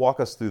just walk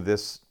us through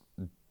this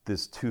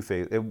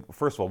 2-phase.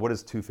 First of all, what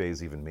does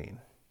 2-phase even mean?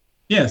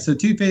 Yeah, so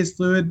 2-phase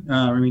fluid,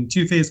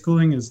 2-phase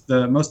cooling is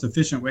the most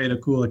efficient way to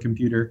cool a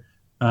computer.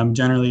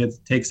 Generally, it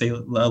takes a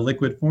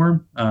liquid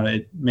form.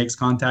 It makes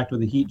contact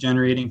with a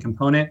heat-generating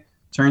component,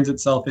 turns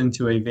itself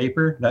into a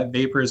vapor. That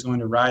vapor is going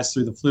to rise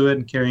through the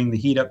fluid, carrying the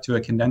heat up to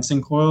a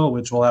condensing coil,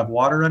 which will have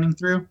water running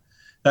through.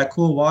 That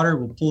cool water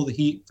will pull the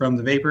heat from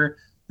the vapor.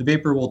 The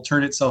vapor will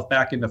turn itself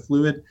back into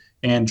fluid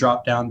and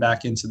drop down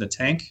back into the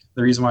tank.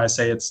 The reason why I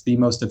say it's the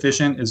most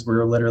efficient is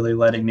we're literally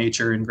letting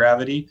nature and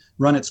gravity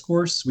run its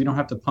course. We don't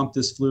have to pump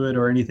this fluid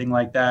or anything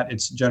like that.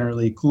 It's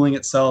generally cooling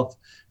itself,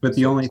 but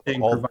the only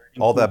thing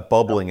all that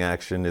bubbling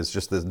action is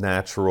just the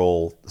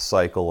natural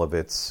cycle of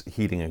its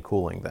heating and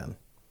cooling then.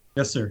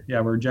 Yes, sir.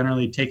 Yeah, we're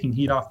generally taking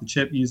heat off the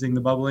chip using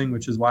the bubbling,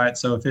 which is why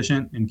it's so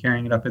efficient, and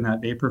carrying it up in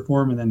that vapor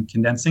form and then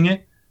condensing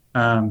it.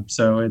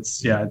 So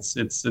it's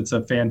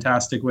a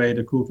fantastic way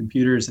to cool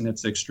computers, and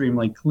it's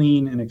extremely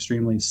clean and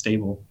extremely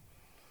stable.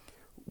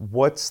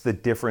 What's the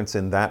difference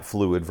in that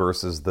fluid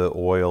versus the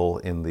oil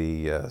in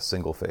the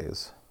single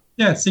phase?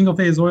 Yeah, single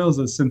phase oil is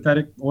a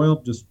synthetic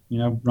oil, just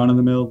run of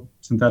the mill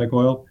synthetic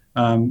oil.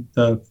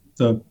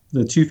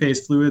 The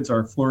 2-phase fluids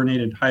are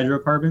fluorinated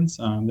hydrocarbons.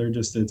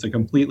 It's a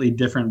completely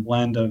different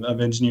blend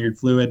of engineered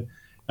fluid.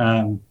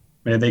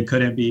 They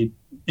couldn't be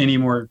any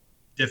more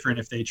different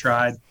if they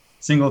tried.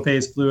 Single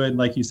phase fluid,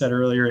 like you said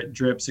earlier, it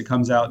drips, it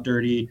comes out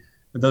dirty,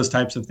 those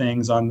types of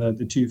things. On the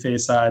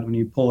 2-phase side, when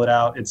you pull it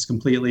out, it's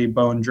completely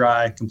bone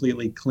dry,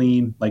 completely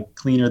clean, like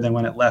cleaner than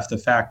when it left the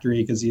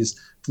factory, because these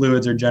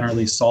fluids are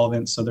generally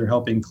solvents, so they're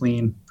helping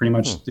clean pretty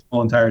much the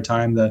whole entire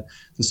time the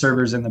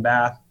servers in the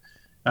bath.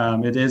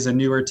 It is a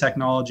newer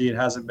technology. It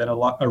hasn't been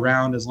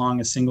around as long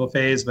as single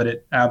phase, but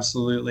it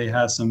absolutely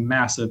has some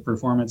massive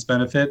performance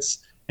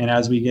benefits. And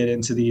as we get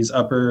into these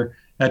upper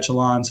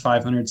echelons,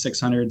 500,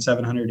 600,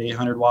 700,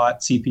 800 watt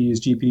CPUs,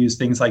 GPUs,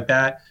 things like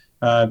that,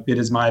 it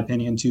is my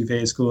opinion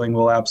 2-phase cooling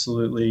will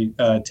absolutely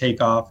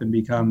take off and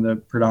become the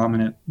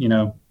predominant,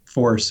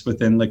 force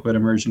within liquid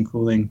immersion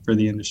cooling for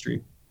the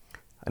industry.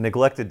 I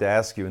neglected to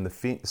ask you, in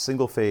the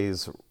single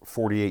phase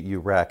 48U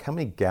rack, how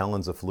many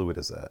gallons of fluid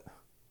is that?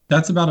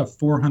 That's about a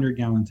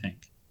 400-gallon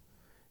tank.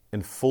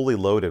 And fully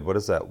loaded, what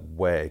does that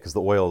weigh? Because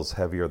the oil is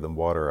heavier than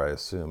water, I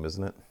assume,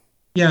 isn't it?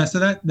 Yeah, so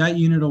that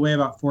unit will weigh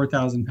about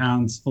 4,000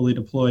 pounds fully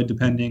deployed,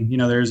 depending.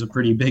 There's a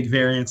pretty big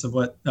variance of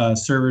what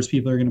servers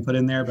people are going to put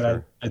in there, but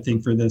sure. I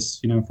think for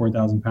this,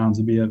 4,000 pounds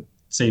would be a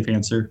safe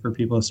answer for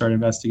people to start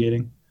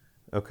investigating.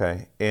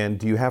 Okay, and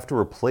do you have to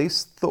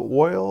replace the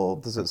oil?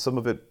 Does some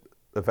of it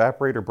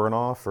evaporate or burn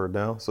off, or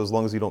no? So as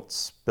long as you don't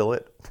spill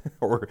it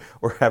or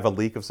have a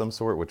leak of some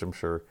sort, which I'm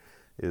sure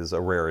is a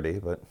rarity,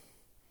 but...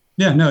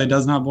 Yeah, no, it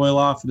does not boil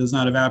off. It does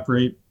not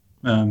evaporate,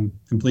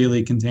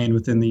 completely contained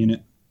within the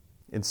unit.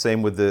 And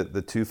same with the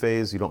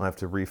 2-phase, you don't have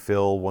to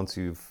refill once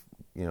you've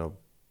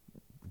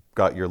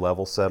got your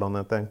level set on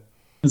that thing?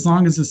 As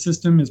long as the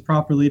system is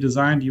properly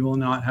designed, you will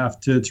not have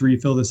to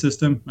refill the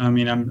system. I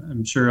mean,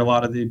 I'm sure a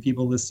lot of the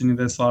people listening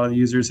to this, a lot of the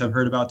users have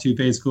heard about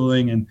two-phase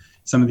cooling and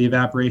some of the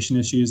evaporation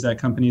issues that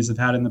companies have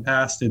had in the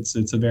past. It's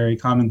a very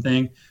common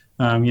thing.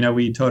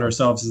 We told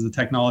ourselves as a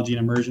technology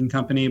and immersion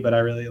company, but I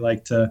really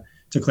like to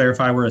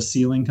clarify we're a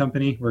sealing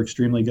company. We're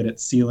extremely good at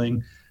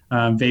sealing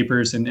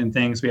vapors and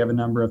things. We have a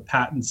number of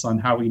patents on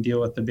how we deal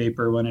with the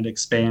vapor when it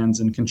expands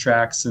and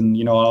contracts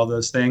and, all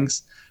those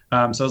things.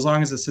 So as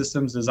long as the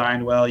system's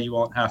designed well, you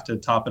won't have to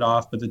top it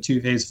off, but the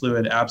two-phase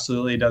fluid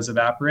absolutely does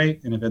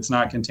evaporate. And if it's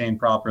not contained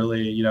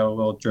properly, it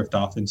will drift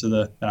off into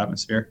the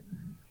atmosphere.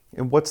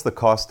 And what's the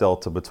cost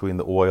delta between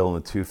the oil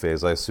and the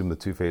two-phase? I assume the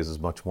two-phase is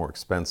much more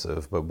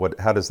expensive, but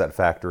how does that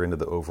factor into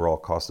the overall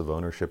cost of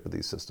ownership of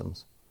these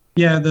systems?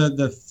 Yeah,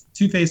 the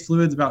two-phase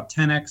fluid is about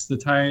 10x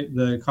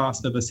the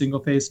cost of a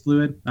single-phase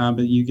fluid, but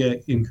you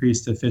get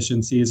increased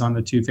efficiencies on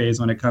the two-phase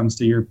when it comes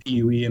to your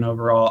PUE and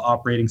overall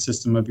operating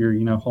system of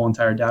your whole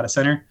entire data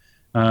center,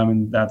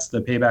 and that's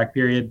the payback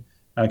period,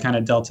 kind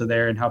of delta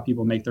there, and how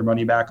people make their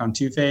money back on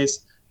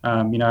two-phase.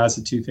 As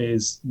the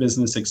two-phase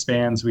business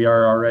expands, we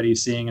are already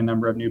seeing a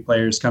number of new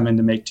players come in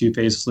to make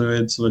two-phase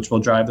fluids, which will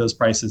drive those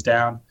prices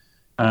down,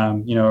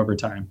 over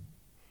time.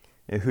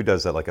 And who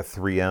does that, like a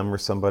 3M or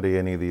somebody,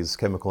 any of these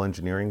chemical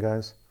engineering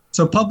guys?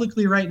 So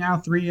publicly right now,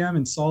 3M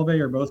and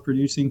Solvay are both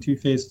producing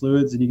two-phase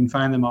fluids, and you can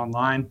find them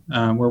online.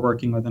 We're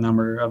working with a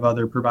number of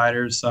other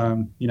providers,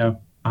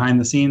 behind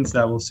the scenes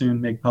that will soon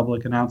make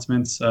public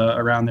announcements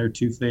around their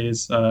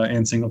two-phase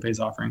and single-phase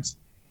offerings.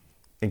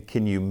 And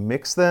can you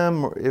mix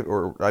them?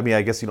 Or I mean,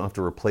 I guess you don't have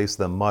to replace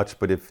them much,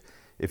 but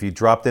if you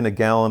dropped in a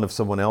gallon of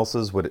someone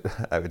else's,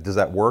 does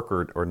that work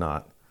or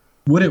not?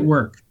 Would it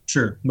work?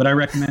 Sure. Would I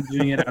recommend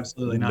doing it?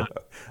 Absolutely not.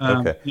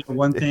 Okay.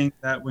 One thing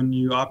that when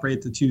you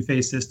operate the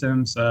two-phase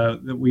systems,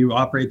 that we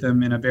operate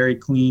them in a very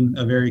clean,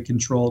 a very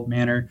controlled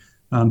manner.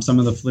 Some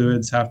of the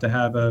fluids have to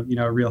have a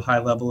real high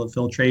level of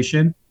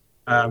filtration.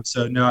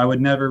 So no, I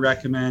would never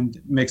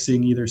recommend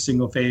mixing either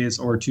single-phase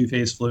or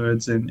two-phase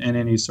fluids in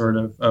any sort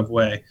of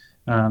way.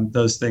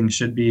 Those things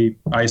should be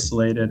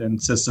isolated, and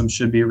systems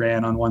should be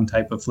ran on one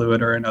type of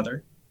fluid or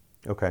another.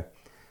 Okay.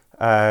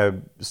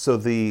 So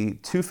the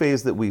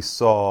two-phase that we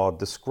saw,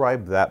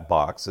 describe that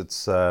box.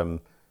 It's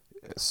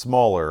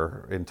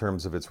smaller in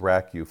terms of its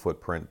RACU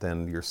footprint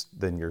than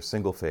your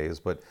single-phase,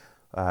 but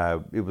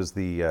it was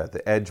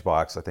the edge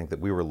box, I think, that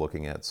we were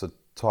looking at. So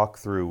talk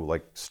through,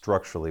 like,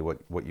 structurally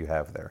what you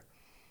have there.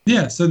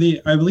 Yeah, so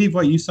I believe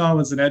what you saw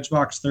was an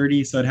EdgeBox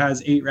 30. So it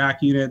has 8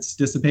 rack units,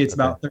 dissipates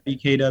about 30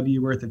 kW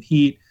worth of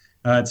heat.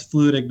 It's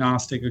fluid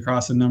agnostic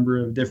across a number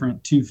of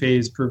different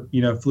two-phase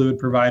fluid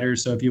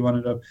providers. So if you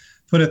wanted to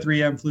put a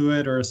 3M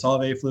fluid or a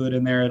Solvay fluid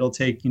in there, it'll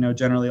take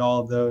generally all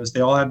of those.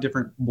 They all have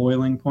different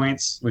boiling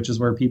points, which is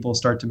where people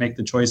start to make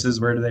the choices.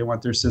 Where do they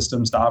want their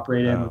systems to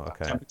operate in with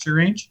temperature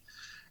range?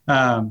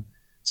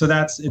 So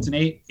it's an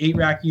 8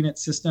 rack unit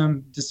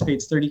system,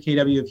 dissipates 30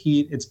 kW of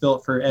heat. It's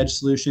built for edge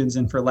solutions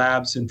and for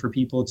labs and for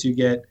people to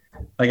get,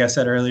 like I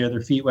said earlier,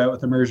 their feet wet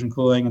with immersion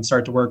cooling and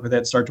start to work with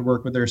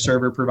their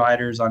server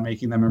providers on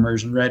making them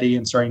immersion ready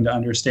and starting to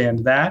understand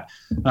that.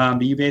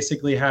 But you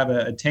basically have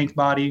a tank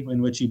body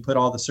in which you put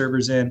all the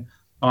servers in.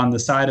 On the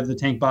side of the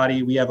tank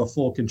body, we have a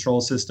full control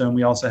system.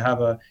 We also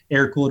have a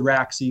air-cooled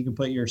rack, so you can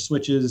put your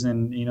switches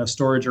and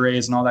storage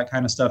arrays and all that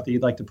kind of stuff that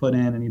you'd like to put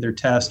in and either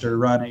test or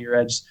run at your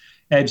edge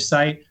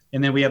site.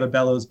 And then we have a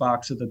bellows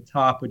box at the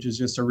top, which is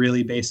just a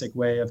really basic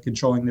way of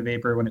controlling the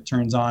vapor. When it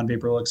turns on,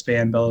 vapor will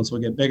expand, bellows will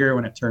get bigger.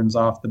 When it turns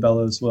off, the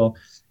bellows will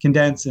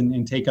condense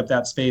and take up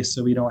that space,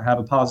 so we don't have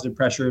a positive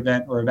pressure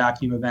event or a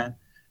vacuum event,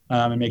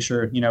 and make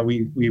sure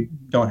we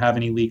don't have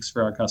any leaks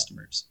for our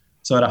customers.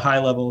 So at a high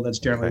level, that's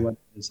generally what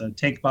it is: a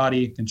tank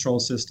body, control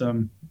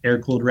system,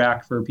 air-cooled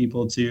rack for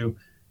people to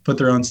put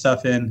their own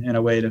stuff in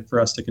a way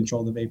for us to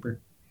control the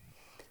vapor.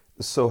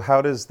 So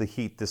how does the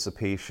heat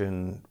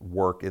dissipation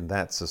work in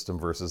that system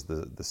versus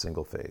the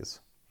single phase?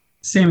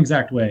 Same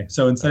exact way.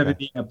 So instead of it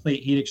being a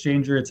plate heat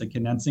exchanger, it's a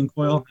condensing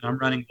coil. And I'm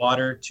running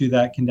water to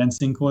that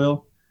condensing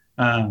coil,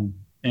 and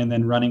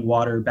then running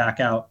water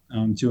back out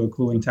to a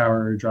cooling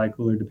tower or dry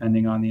cooler,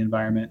 depending on the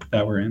environment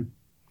that we're in.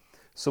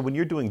 So when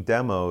you're doing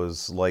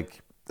demos,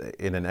 like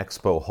in an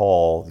expo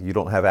hall, you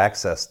don't have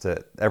access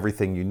to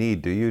everything you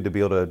need, do you, to be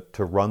able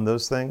to run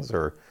those things?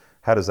 Or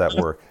how does that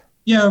work?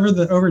 Yeah,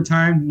 over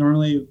time,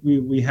 normally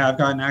we have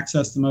gotten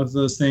access to most of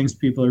those things.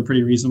 People are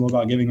pretty reasonable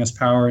about giving us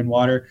power and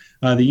water.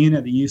 The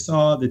unit that you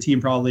saw, the team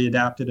probably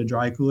adapted a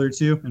dry cooler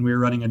to, and we were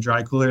running a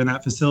dry cooler in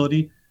that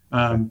facility,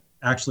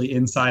 actually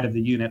inside of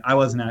the unit. I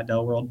wasn't at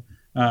Dell World,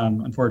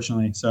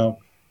 unfortunately, so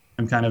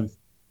I'm kind of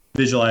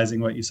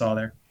visualizing what you saw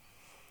there.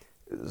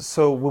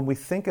 So when we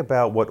think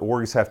about what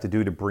orgs have to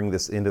do to bring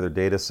this into their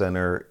data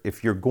center,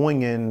 if you're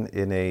going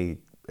in a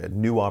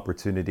new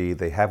opportunity,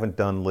 they haven't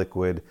done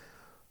liquid,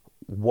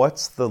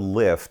 what's the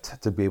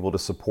lift to be able to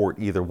support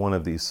either one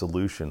of these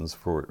solutions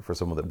for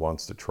someone that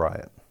wants to try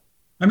it?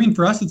 I mean,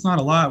 for us, it's not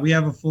a lot. We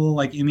have a full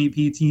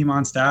MEP team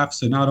on staff.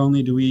 So not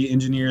only do we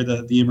engineer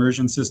the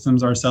immersion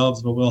systems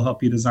ourselves, but we'll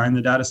help you design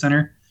the data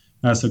center.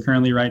 So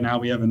currently, right now,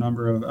 we have a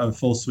number of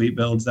full suite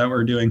builds that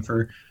we're doing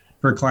for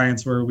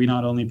clients where we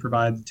not only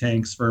provide the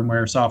tanks,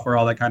 firmware, software,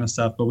 all that kind of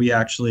stuff, but we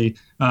actually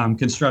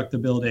construct the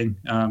building,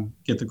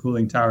 get the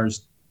cooling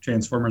towers,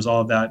 transformers,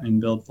 all of that, and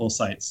build full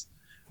sites.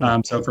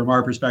 So from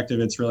our perspective,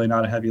 it's really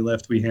not a heavy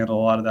lift. We handle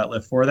a lot of that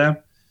lift for them.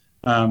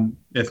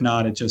 If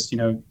not, it's just,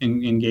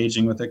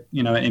 engaging with an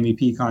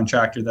MEP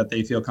contractor that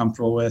they feel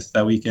comfortable with,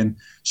 that we can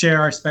share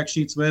our spec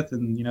sheets with,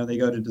 and, they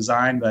go to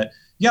design. But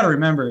you got to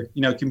remember,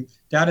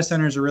 data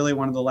centers are really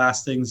one of the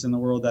last things in the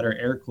world that are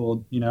air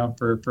cooled,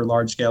 for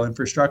large scale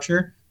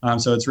infrastructure.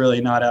 So it's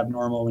really not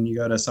abnormal when you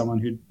go to someone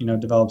who,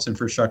 develops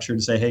infrastructure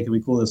to say, hey, can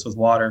we cool this with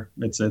water?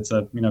 It's a,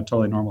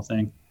 totally normal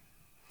thing.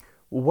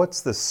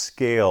 What's the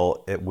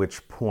scale at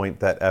which point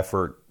that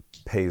effort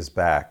pays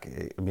back?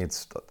 I mean,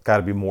 it's got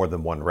to be more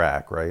than one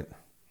rack, right?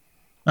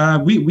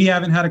 We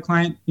haven't had a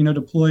client,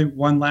 deploy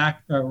one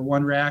rack or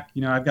one rack.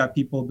 I've got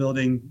people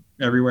building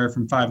everywhere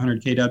from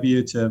 500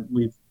 kW to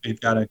we've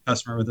got a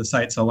customer with a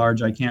site so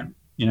large I can't,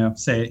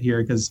 say it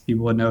here because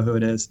people would know who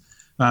it is.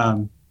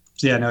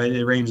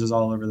 It ranges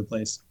all over the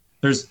place.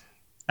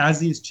 As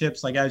these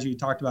chips, like as you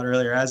talked about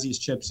earlier, as these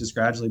chips just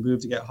gradually move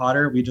to get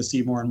hotter, we just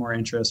see more and more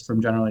interest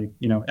from generally,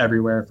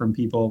 everywhere, from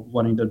people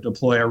wanting to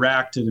deploy a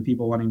rack to the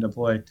people wanting to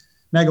deploy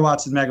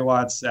megawatts and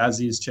megawatts. As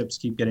these chips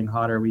keep getting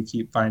hotter, we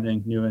keep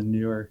finding new and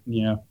newer,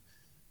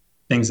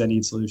 things that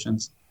need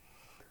solutions.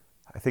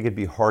 I think it'd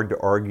be hard to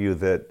argue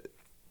that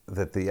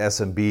the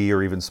SMB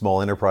or even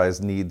small enterprise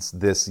needs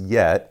this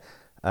yet,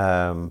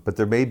 but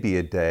there may be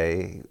a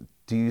day.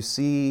 Do you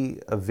see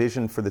a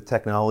vision for the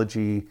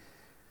technology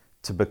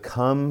to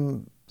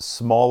become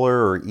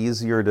smaller or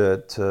easier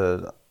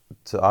to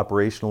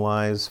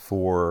operationalize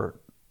for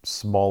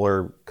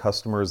smaller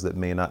customers that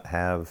may not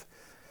have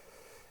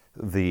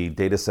the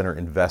data center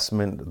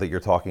investment that you're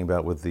talking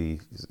about with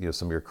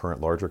some of your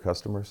current larger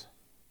customers?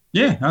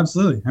 Yeah,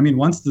 absolutely. I mean,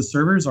 once the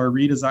servers are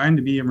redesigned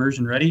to be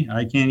immersion ready,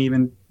 I can't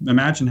even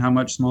imagine how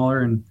much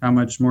smaller and how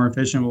much more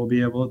efficient we'll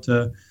be able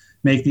to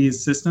make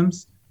these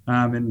systems.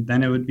 And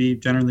then it would be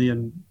generally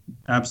an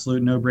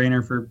absolute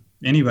no-brainer for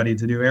anybody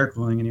to do air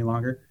cooling any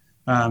longer.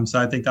 So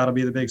I think that'll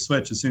be the big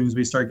switch as soon as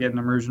we start getting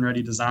immersion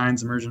ready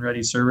designs, immersion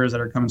ready servers that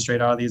are coming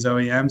straight out of these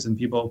OEMs, and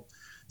people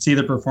see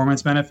the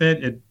performance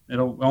benefit. It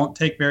won't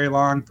take very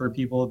long for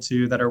people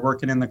that are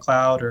working in the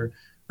cloud or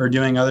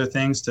doing other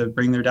things to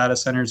bring their data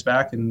centers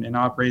back and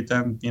operate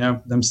them,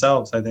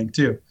 themselves, I think,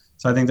 too.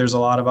 So I think there's a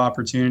lot of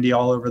opportunity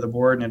all over the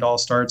board, and it all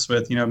starts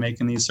with,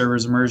 making these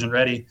servers immersion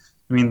ready.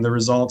 I mean, the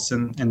results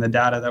and the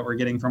data that we're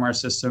getting from our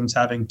systems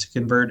having to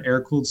convert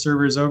air-cooled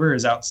servers over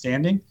is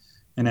outstanding,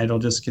 and it'll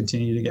just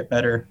continue to get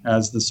better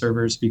as the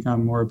servers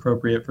become more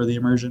appropriate for the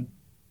immersion.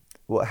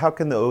 Well, how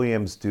can the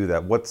OEMs do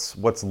that?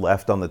 What's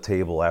left on the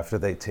table after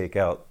they take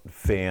out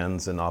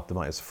fans and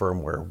optimize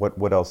firmware?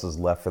 What else is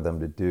left for them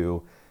to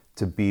do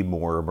to be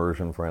more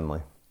immersion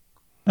friendly?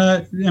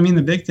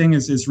 The big thing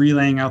is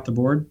relaying out the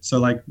board.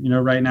 So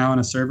right now on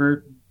a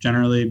server,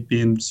 generally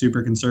being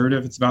super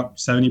conservative, it's about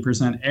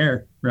 70%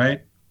 air,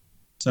 right?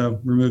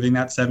 So removing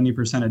that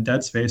 70% of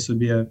dead space would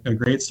be a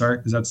great start,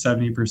 because that's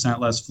 70%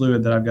 less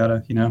fluid that I've got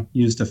to,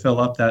 use to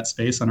fill up that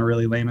space, on a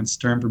really layman's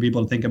term for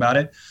people to think about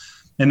it.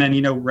 And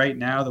then, right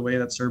now, the way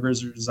that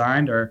servers are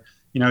designed are,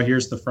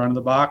 here's the front of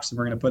the box, and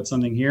we're going to put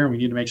something here, and we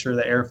need to make sure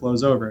the air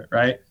flows over it,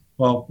 right?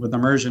 Well, with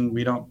immersion,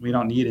 we don't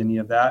need any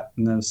of that.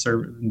 And the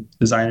server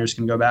designers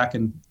can go back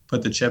and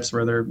put the chips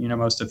where they're,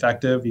 most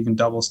effective. You can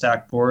double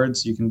stack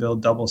boards. You can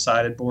build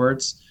double-sided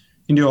boards.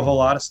 You can do a whole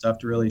lot of stuff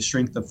to really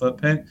shrink the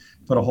footprint,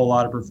 put a whole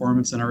lot of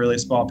performance in a really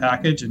small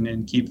package,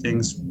 and keep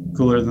things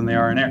cooler than they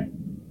are in air.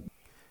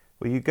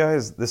 Well, you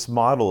guys, this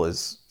model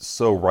is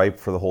so ripe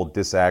for the whole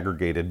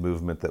disaggregated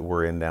movement that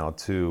we're in now,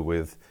 too,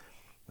 with,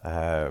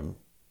 a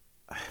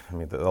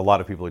lot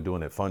of people are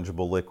doing it,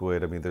 fungible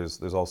liquid. I mean,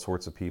 there's all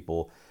sorts of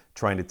people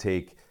trying to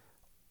take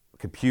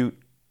compute,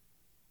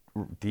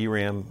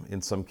 DRAM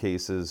in some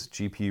cases,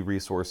 GPU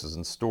resources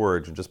and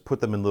storage, and just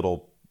put them in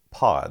little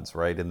pods,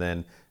 right? And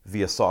then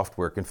via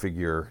software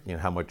configure,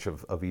 how much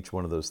of each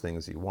one of those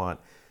things you want.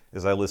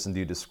 As I listened to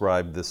you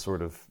describe this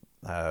sort of,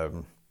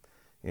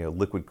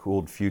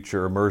 liquid-cooled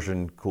future,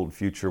 immersion-cooled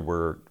future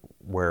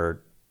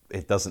where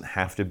it doesn't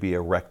have to be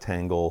a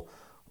rectangle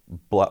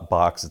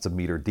box that's a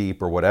meter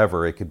deep or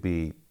whatever. It could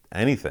be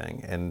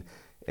anything. And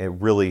it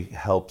really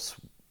helps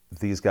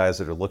these guys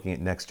that are looking at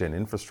next-gen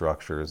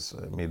infrastructures.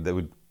 I mean, that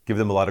would give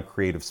them a lot of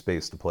creative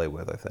space to play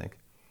with, I think.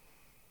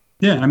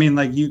 Yeah,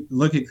 you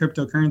look at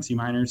cryptocurrency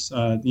miners,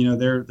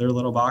 their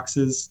little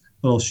boxes,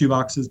 little shoe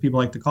boxes, people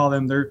like to call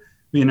them. They're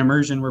in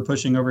immersion. We're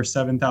pushing over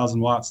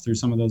 7,000 watts through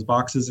some of those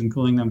boxes and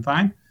cooling them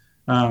fine.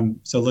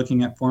 So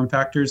looking at form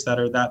factors that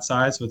are that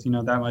size with,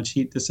 that much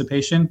heat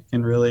dissipation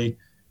can really,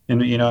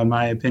 in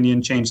my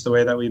opinion, change the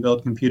way that we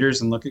build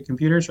computers and look at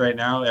computers. Right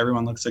now,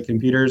 everyone looks at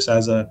computers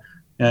as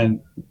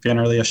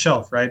generally a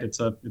shelf, right? It's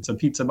a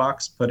pizza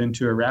box put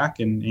into a rack,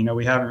 and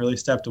we haven't really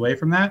stepped away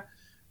from that.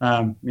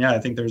 I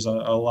think there's a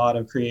lot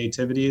of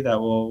creativity that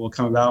will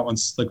come about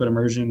once liquid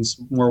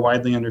immersion's more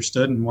widely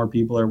understood and more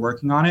people are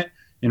working on it.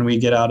 and we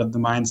get out of the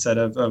mindset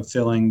of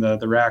filling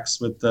the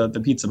racks with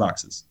the pizza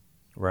boxes.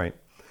 Right.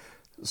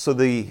 So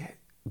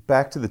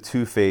back to the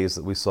two-phase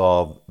that we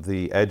saw,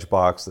 the edge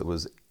box that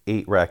was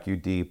 8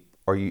 RACU deep.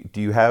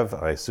 Do you have,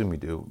 I assume you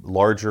do,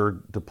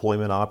 larger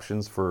deployment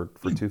options for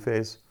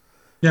two-phase?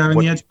 Yeah, in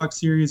the EdgeBox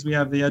series, we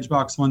have the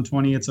EdgeBox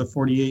 120. It's a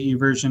 48U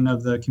version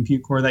of the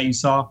compute core that you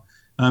saw.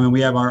 And we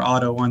have our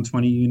Auto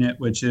 120 unit,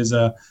 which is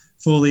a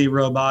fully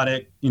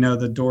robotic,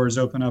 the doors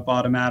open up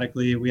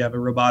automatically. We have a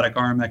robotic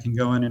arm that can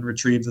go in and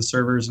retrieve the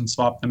servers and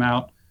swap them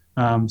out.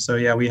 So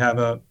yeah, we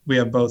have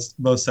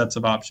both sets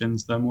of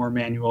options, the more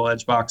manual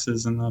edge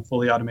boxes and the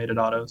fully automated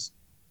autos.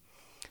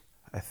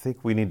 I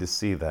think we need to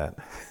see that.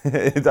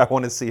 I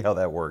want to see how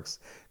that works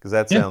because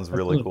that sounds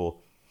really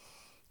cool.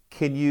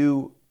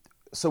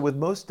 So with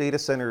most data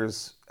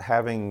centers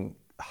having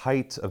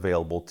height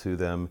available to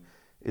them,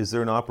 is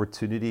there an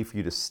opportunity for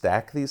you to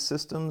stack these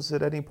systems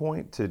at any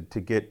point to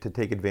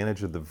take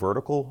advantage of the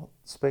vertical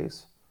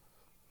space?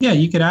 Yeah,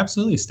 you could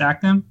absolutely stack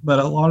them, but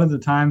a lot of the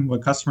time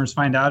what customers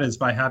find out is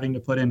by having to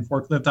put in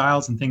forklift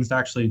aisles and things to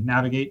actually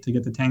navigate to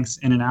get the tanks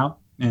in and out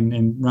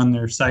and run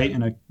their site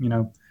in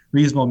a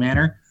reasonable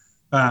manner.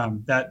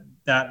 That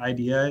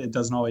idea, it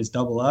doesn't always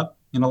double up.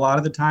 And a lot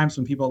of the times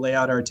when people lay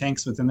out our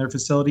tanks within their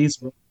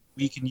facilities,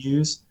 we can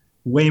use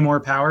way more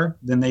power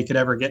than they could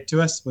ever get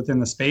to us within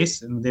the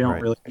space, and they don't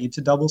really need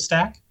to double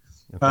stack.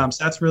 Okay.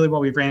 So that's really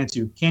what we've ran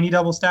into. Can you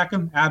double stack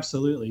them?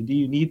 Absolutely. Do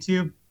you need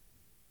to?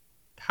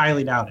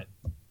 Highly doubt it.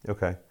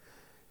 Okay.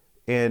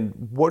 And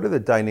what are the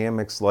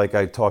dynamics like?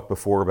 I talked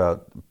before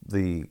about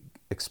the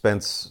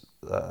expense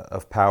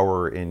of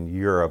power in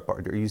Europe.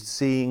 Are you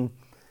seeing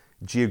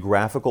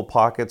geographical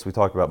pockets? We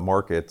talked about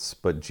markets,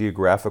 but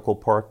geographical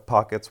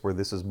pockets where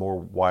this is more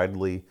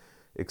widely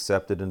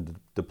accepted and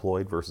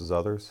deployed versus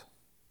others?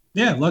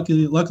 Yeah,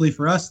 luckily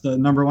for us, the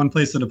number one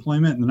place of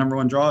deployment and the number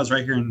one draw is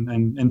right here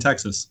in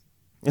Texas.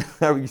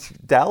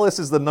 Dallas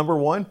is the number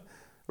one,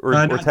 or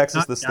Texas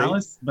not the state?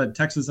 Dallas, but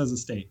Texas as a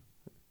state.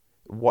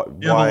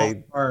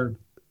 Why?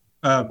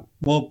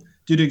 Well,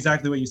 due to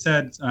exactly what you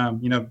said,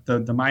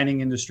 the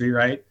mining industry,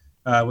 right,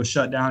 was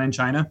shut down in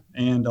China,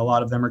 and a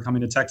lot of them are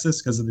coming to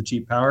Texas because of the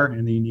cheap power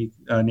and the unique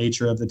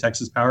nature of the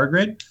Texas power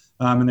grid.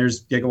 And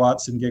there's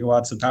gigawatts and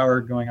gigawatts of power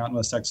going out in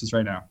West Texas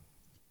right now.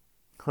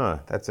 Huh,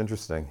 that's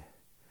interesting.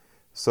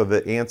 So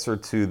the answer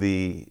to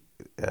the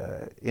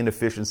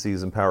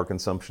inefficiencies in power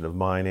consumption of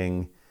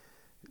mining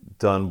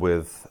done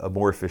with a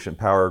more efficient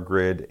power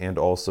grid and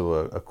also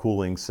a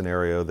cooling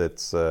scenario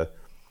that's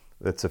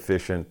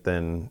efficient,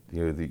 then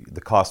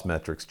the cost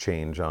metrics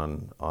change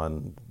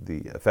on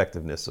the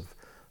effectiveness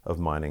of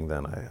mining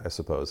then, I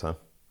suppose, huh?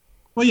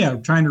 Well, yeah,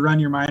 trying to run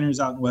your miners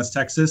out in West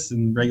Texas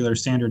and regular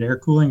standard air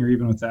cooling, or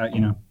even with that,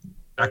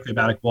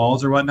 adiabatic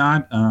walls or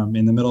whatnot,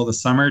 in the middle of the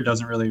summer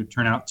doesn't really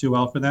turn out too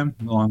well for them,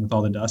 along with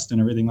all the dust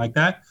and everything like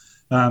that.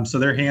 So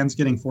their hands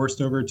getting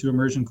forced over to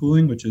immersion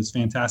cooling, which is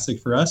fantastic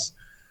for us.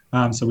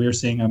 So we are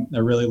seeing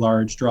a really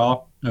large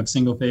draw of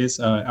single phase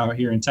out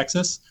here in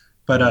Texas.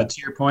 But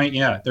to your point,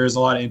 yeah, there's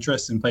a lot of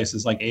interest in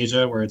places like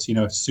Asia where it's,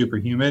 super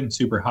humid and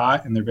super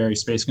hot, and they're very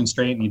space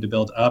constrained, need to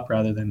build up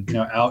rather than,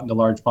 out into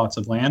large plots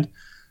of land.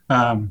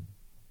 And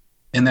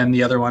then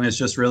the other one is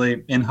just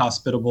really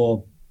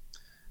inhospitable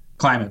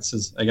climates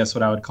is, I guess,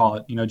 what I would call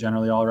it.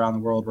 Generally all around the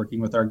world, working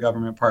with our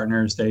government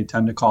partners, they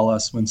tend to call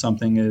us when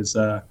something is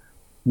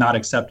not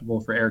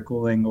acceptable for air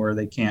cooling, or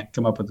they can't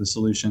come up with a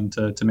solution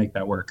to make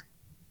that work.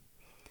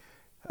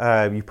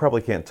 You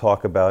probably can't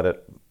talk about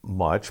it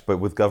much, but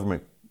with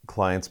government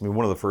clients,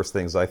 one of the first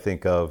things I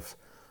think of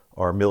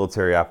are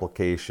military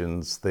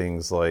applications,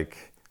 things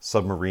like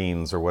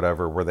submarines or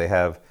whatever, where they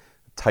have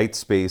tight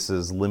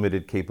spaces,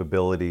 limited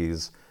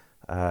capabilities.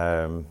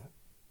 Some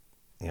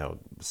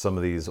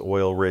of these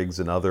oil rigs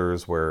and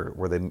others where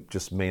they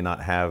just may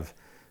not have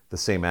the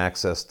same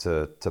access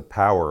to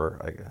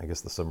power. I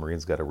guess the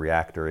submarine's got a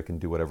reactor; it can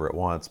do whatever it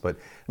wants. But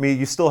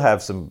you still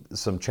have some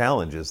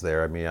challenges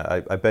there.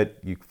 I bet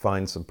you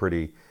find some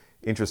pretty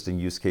interesting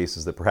use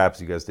cases that perhaps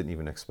you guys didn't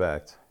even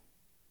expect.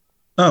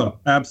 Oh,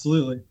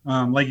 absolutely.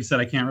 Like you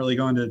said, I can't really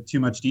go into too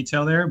much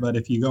detail there, but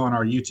if you go on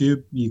our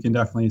YouTube, you can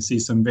definitely see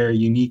some very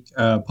unique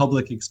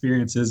public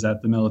experiences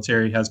that the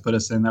military has put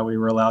us in that we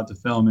were allowed to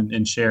film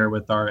and share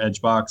with our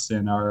EdgeBox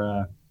and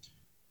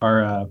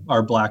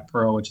our Black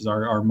Pearl, which is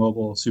our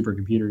mobile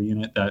supercomputer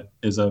unit that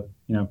is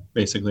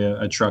basically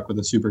a truck with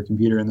a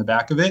supercomputer in the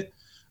back of it.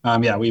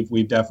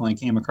 We've definitely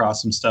came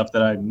across some stuff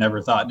that I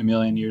never thought in a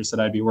million years that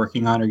I'd be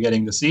working on or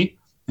getting to see.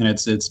 And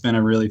it's been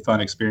a really fun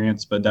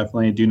experience, but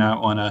definitely do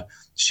not want to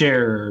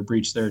share or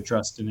breach their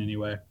trust in any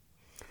way.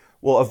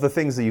 Well, of the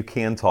things that you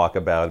can talk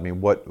about,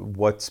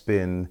 what's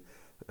been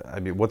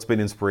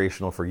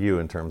inspirational for you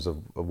in terms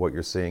of what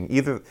you're seeing,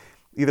 either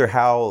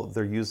how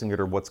they're using it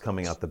or what's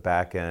coming out the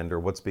back end or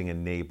what's being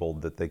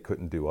enabled that they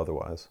couldn't do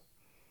otherwise?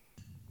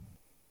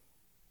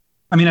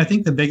 I mean, I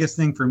think the biggest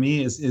thing for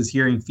me is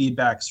hearing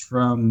feedbacks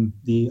from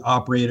the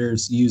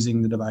operators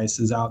using the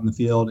devices out in the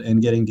field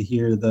and getting to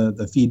hear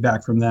the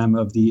feedback from them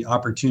of the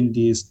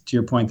opportunities, to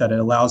your point, that it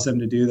allows them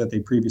to do that they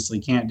previously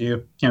can't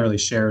do. Can't really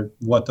share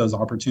what those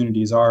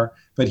opportunities are,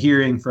 but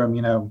hearing from,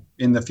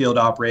 in the field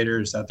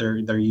operators that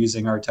they're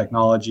using our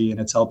technology and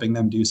it's helping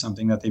them do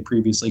something that they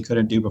previously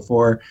couldn't do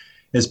before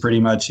is pretty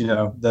much,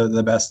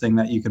 the best thing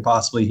that you could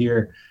possibly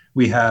hear.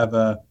 We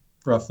have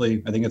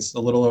roughly, I think it's a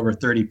little over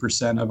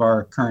 30% of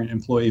our current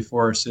employee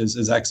force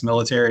is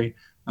ex-military.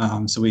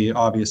 So we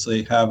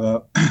obviously have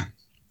a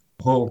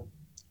whole,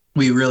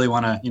 we really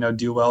want to,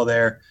 do well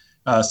there,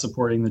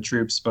 supporting the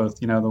troops, both,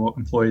 the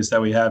employees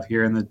that we have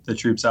here and the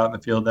troops out in the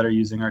field that are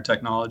using our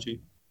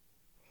technology.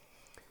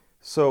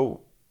 So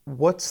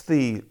what's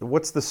the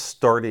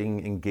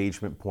starting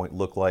engagement point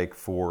look like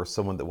for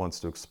someone that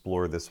wants to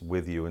explore this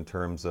with you in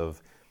terms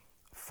of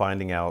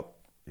finding out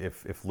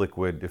if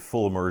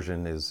full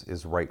immersion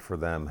is right for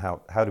them?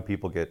 How do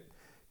people get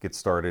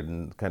started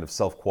and kind of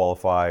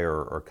self-qualify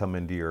or come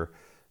into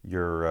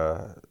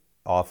your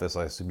office?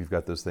 I assume you've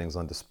got those things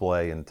on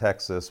display in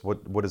Texas.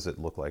 What does it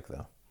look like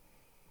though?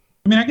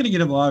 I mean, I got to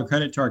give a lot of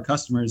credit to our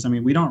customers. I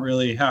mean, we don't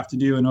really have to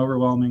do an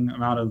overwhelming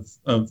amount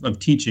of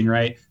teaching,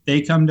 right?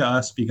 They come to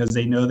us because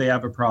they know they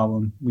have a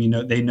problem.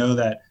 They know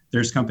that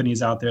there's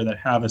companies out there that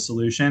have a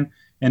solution.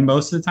 And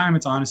most of the time,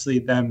 it's honestly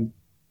them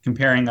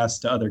comparing us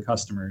to other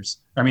customers.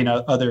 I mean,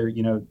 other,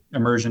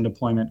 immersion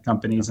deployment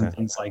companies and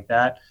things like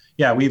that.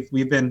 Yeah,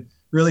 we've been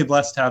really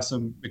blessed to have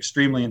some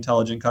extremely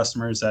intelligent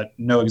customers that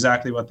know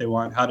exactly what they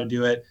want, how to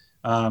do it.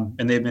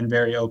 And they've been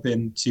very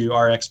open to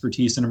our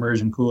expertise in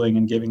immersion cooling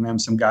and giving them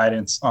some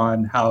guidance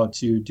on how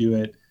to do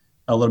it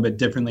a little bit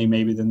differently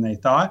maybe than they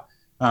thought.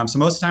 So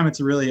most of the time it's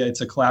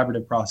a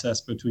collaborative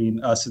process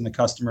between us and the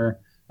customer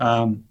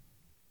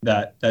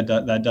that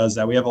does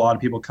that. We have a lot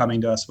of people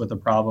coming to us with a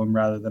problem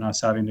rather than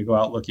us having to go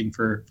out looking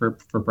for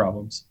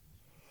problems.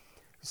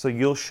 So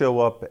you'll show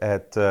up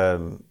at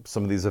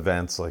some of these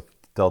events like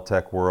Dell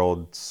Tech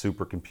World,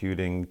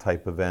 supercomputing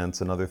type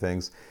events and other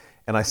things.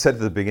 And I said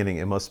at the beginning,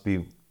 it must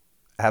be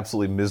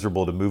absolutely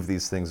miserable to move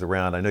these things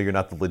around. I know you're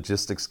not the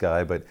logistics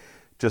guy, but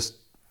just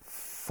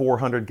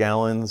 400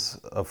 gallons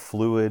of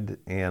fluid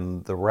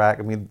and the rack.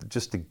 I mean,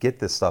 just to get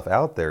this stuff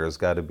out there has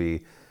got to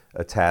be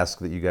a task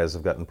that you guys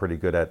have gotten pretty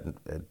good at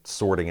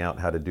sorting out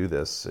how to do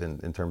this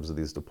in terms of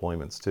these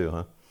deployments too,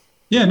 huh?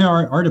 Yeah, no,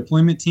 our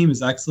deployment team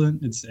is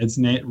excellent. It's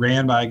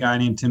ran by a guy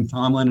named Tim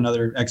Tomlin,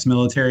 another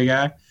ex-military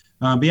guy.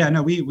 But yeah,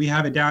 no, we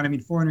have it down. I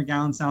mean, 400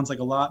 gallons sounds like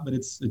a lot, but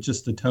it's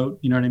just a tote.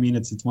 You know what I mean?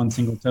 It's one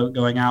single tote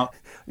going out.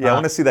 Yeah, I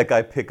want to see that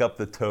guy pick up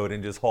the tote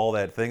and just haul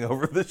that thing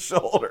over the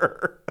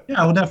shoulder.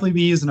 Yeah, we'll definitely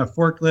be using a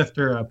forklift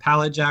or a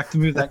pallet jack to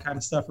move that kind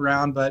of stuff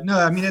around. But no,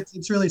 I mean,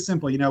 it's really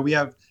simple. We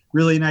have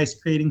really nice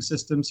crating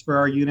systems for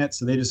our units.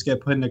 So they just get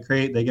put in a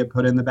crate. They get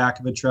put in the back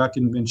of a truck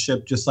and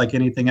shipped just like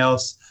anything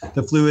else.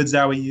 The fluids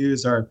that we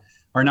use are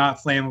not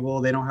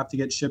flammable. They don't have to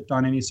get shipped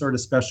on any sort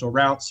of special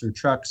routes or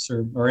trucks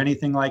or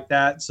anything like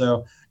that.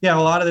 So yeah, a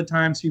lot of the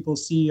times people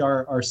see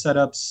our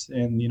setups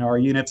and, our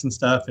units and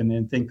stuff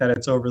and think that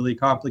it's overly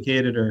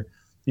complicated or,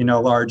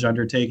 large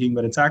undertaking,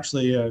 but it's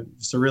actually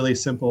just a really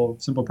simple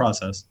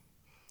process.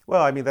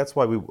 Well, I mean, that's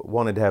why we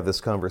wanted to have this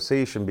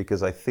conversation,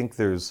 because I think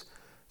there's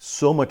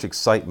so much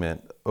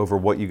excitement over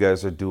what you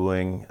guys are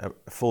doing.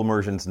 Full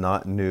immersion's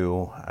not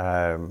new,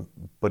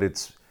 but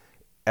it's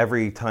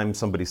every time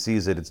somebody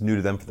sees it, it's new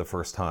to them for the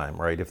first time,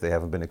 right? If they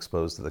haven't been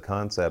exposed to the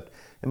concept.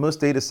 And most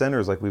data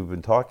centers, like we've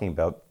been talking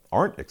about,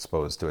 aren't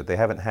exposed to it. They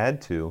haven't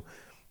had to.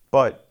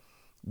 But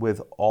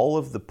with all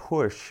of the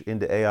push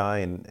into AI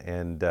and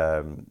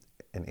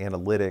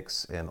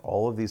analytics and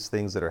all of these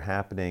things that are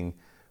happening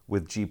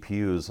with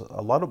GPUs,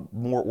 a lot of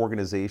more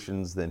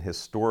organizations than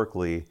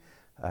historically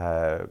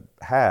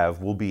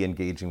will be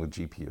engaging with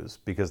GPUs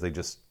because they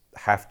just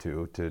have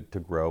to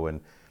grow and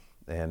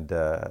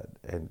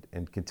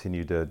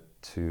continue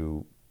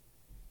to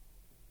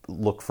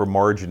look for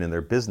margin in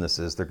their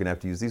businesses. They're going to have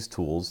to use these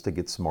tools to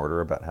get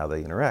smarter about how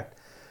they interact.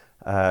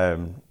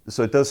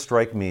 So it does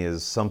strike me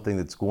as something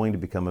that's going to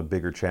become a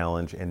bigger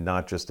challenge, and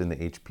not just in the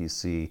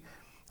HPC.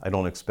 I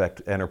don't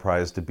expect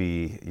enterprise to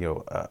be,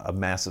 a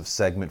massive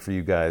segment for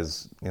you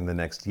guys in the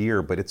next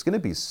year, but it's going to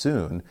be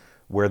soon,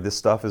 where this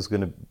stuff is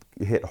going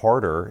to hit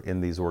harder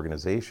in these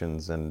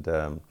organizations. And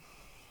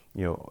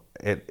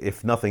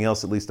if nothing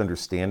else, at least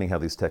understanding how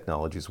these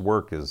technologies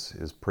work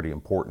is pretty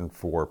important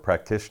for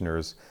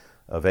practitioners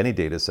of any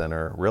data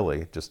center,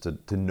 really, just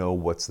to know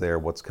what's there,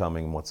 what's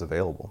coming, what's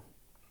available.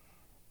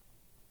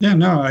 Yeah,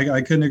 no,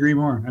 I couldn't agree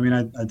more. I mean,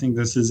 I think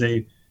this is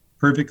a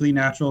perfectly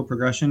natural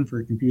progression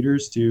for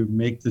computers to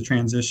make the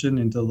transition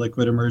into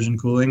liquid immersion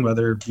cooling.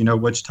 Whether,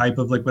 which type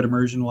of liquid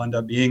immersion will end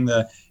up being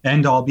the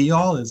end all be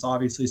all is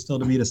obviously still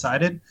to be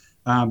decided.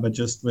 But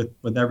just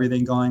with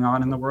everything going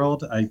on in the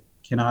world, I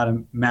cannot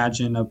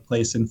imagine a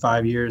place in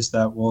 5 years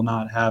that will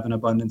not have an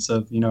abundance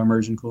of,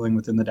 immersion cooling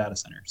within the data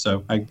center.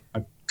 So I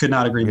could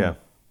not agree more.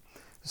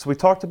 So we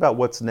talked about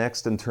what's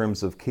next in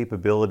terms of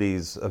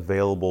capabilities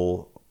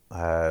available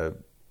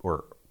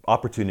or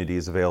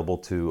opportunities available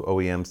to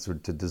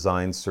OEMs to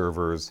design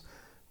servers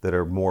that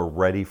are more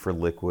ready for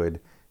liquid.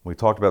 We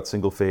talked about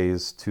single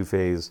phase, two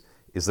phase.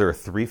 Is there a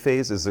three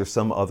phase? Is there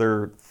some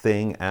other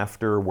thing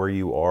after where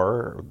you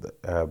are,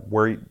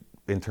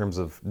 in terms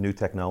of new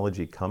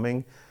technology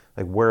coming?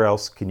 Like, where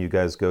else can you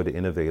guys go to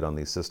innovate on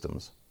these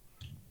systems?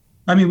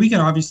 I mean, we can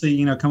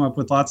obviously, come up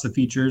with lots of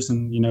features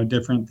and,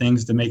 different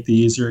things to make the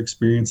user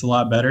experience a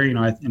lot better.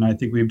 I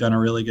think we've done a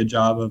really good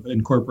job of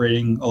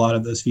incorporating a lot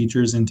of those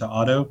features into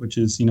Auto, which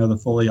is, the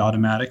fully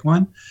automatic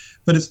one.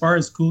 But as far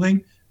as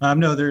cooling,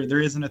 no,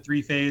 there isn't a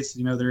three phase.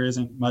 There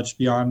isn't much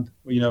beyond,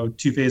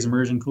 two phase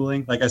immersion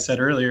cooling. Like I said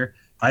earlier,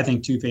 I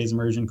think two phase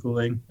immersion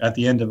cooling at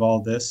the end of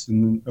all this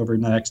and over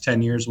the next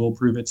 10 years will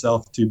prove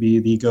itself to be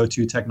the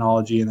go-to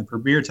technology and the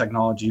premier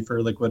technology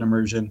for liquid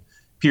immersion,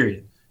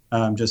 period.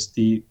 Just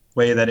the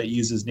way that it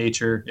uses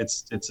nature,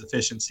 its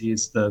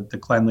efficiencies, the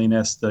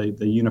cleanliness, the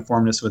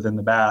uniformness within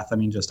the bath. I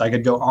mean, I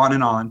could go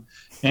on,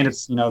 and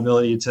its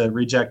ability to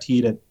reject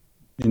heat at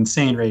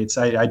insane rates.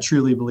 I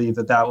truly believe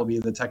that will be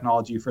the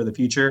technology for the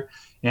future,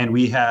 and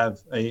we have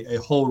a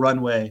whole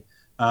runway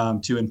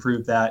to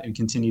improve that and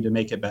continue to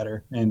make it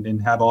better,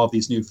 and have all of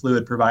these new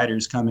fluid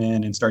providers come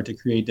in and start to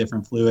create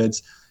different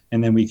fluids.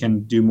 And then we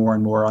can do more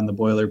and more on the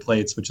boiler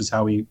plates, which is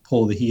how we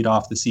pull the heat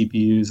off the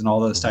CPUs and all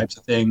those types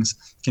of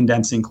things.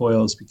 Condensing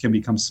coils can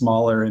become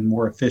smaller and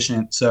more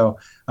efficient. So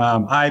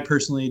I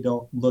personally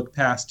don't look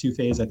past two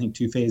phase. I think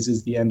two phase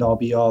is the end all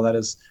be all. That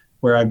is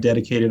where I've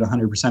dedicated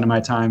 100% of my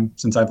time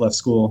since I've left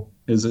school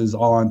is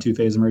all on two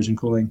phase immersion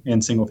cooling,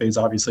 and single phase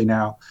obviously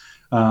now.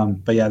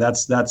 But yeah,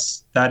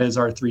 that is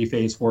our three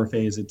phase, four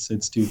phase.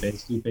 It's two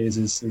phase. Two phase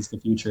is the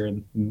future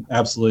and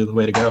absolutely the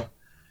way to go.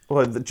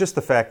 Well, just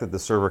the fact that the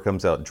server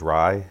comes out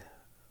dry,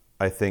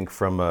 I think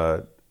from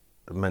a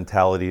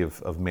mentality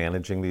of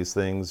managing these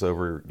things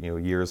over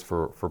years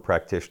for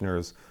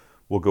practitioners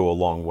will go a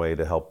long way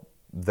to help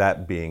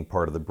that being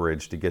part of the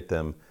bridge to get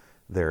them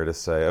there to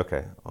say,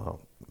 okay,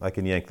 well, I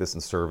can yank this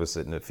and service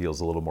it and it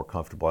feels a little more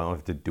comfortable. I don't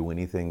have to do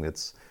anything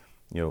that's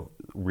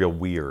real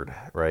weird,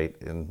 right?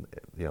 And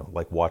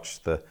like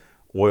watch the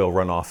oil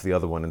run off the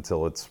other one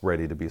until it's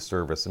ready to be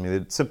serviced. I mean,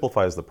 it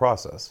simplifies the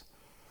process.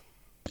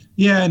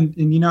 Yeah,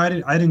 and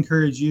I'd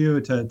encourage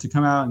you to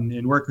come out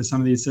and work with some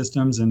of these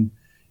systems and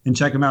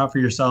check them out for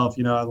yourself.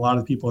 A lot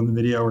of people in the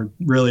video were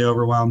really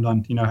overwhelmed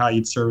on how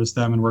you'd service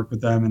them and work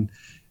with them, and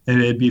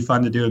it'd be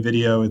fun to do a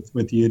video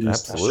with you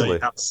just to show you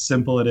how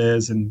simple it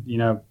is, and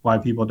why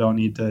people don't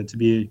need to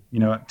be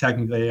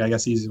technically, I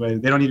guess, the easy way.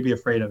 They don't need to be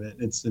afraid of it.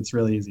 It's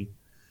really easy.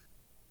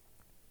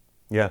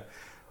 Yeah.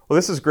 Well,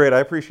 this is great.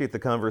 I appreciate the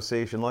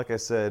conversation. Like I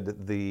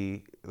said,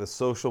 the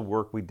social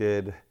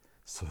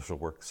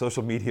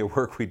media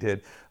work we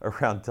did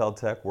around Dell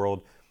Tech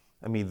World.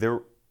 I mean,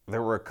 there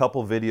were a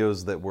couple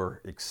videos that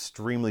were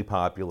extremely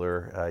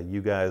popular.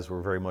 You guys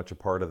were very much a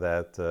part of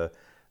that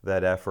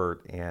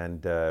effort,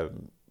 and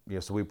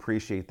so we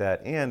appreciate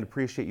that and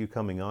appreciate you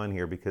coming on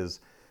here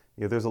because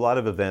there's a lot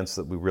of events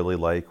that we really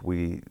like.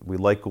 We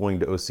like going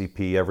to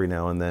OCP every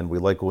now and then. We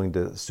like going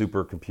to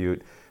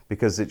Supercompute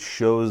because it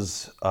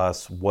shows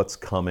us what's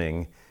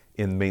coming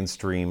in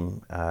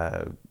mainstream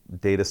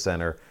data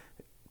center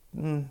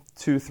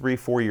 2, 3,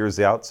 4 years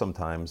out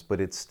sometimes, but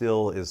it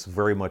still is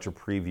very much a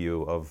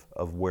preview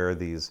of where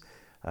these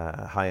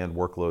high-end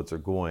workloads are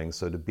going.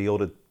 So to be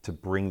able to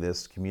bring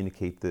this,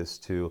 communicate this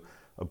to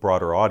a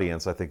broader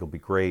audience, I think will be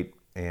great,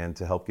 and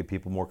to help get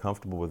people more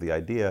comfortable with the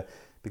idea,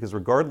 because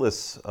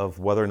regardless of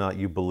whether or not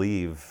you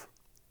believe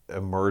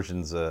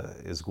immersions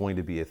is going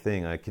to be a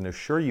thing, I can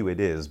assure you it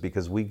is,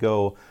 because we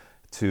go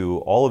to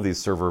all of these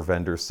server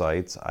vendor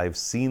sites. I've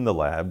seen the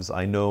labs.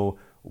 I know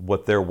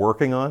what they're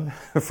working on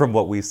from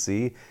what we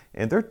see,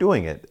 and they're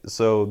doing it.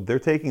 So they're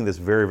taking this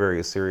very,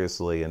 very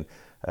seriously, and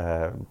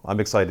I'm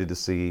excited to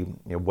see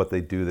what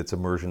they do that's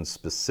immersion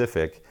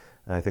specific.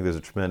 And I think there's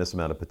a tremendous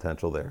amount of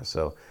potential there.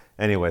 So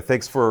anyway,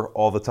 thanks for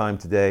all the time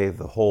today,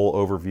 the whole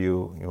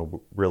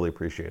overview. Really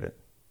appreciate it.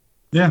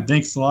 Yeah,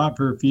 thanks a lot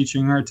for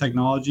featuring our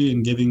technology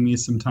and giving me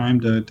some time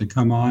to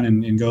come on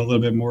and go a little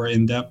bit more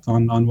in depth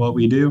on what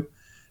we do.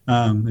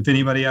 If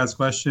anybody has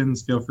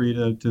questions, feel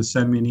free to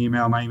send me an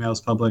email. My email is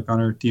public on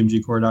our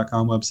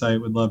tmgcore.com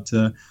website. Would love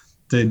to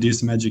do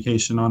some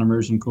education on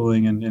immersion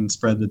cooling and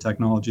spread the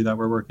technology that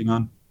we're working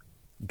on.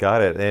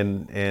 Got it.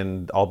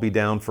 And I'll be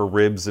down for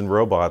ribs and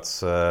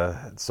robots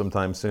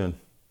sometime soon.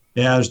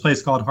 Yeah, there's a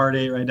place called Heart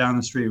 8 right down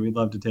the street. We'd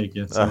love to take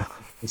you. So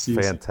we'll see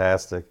you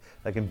fantastic.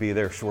 I can be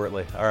there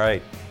shortly. All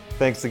right.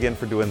 Thanks again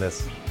for doing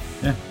this.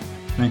 Yeah,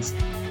 thanks.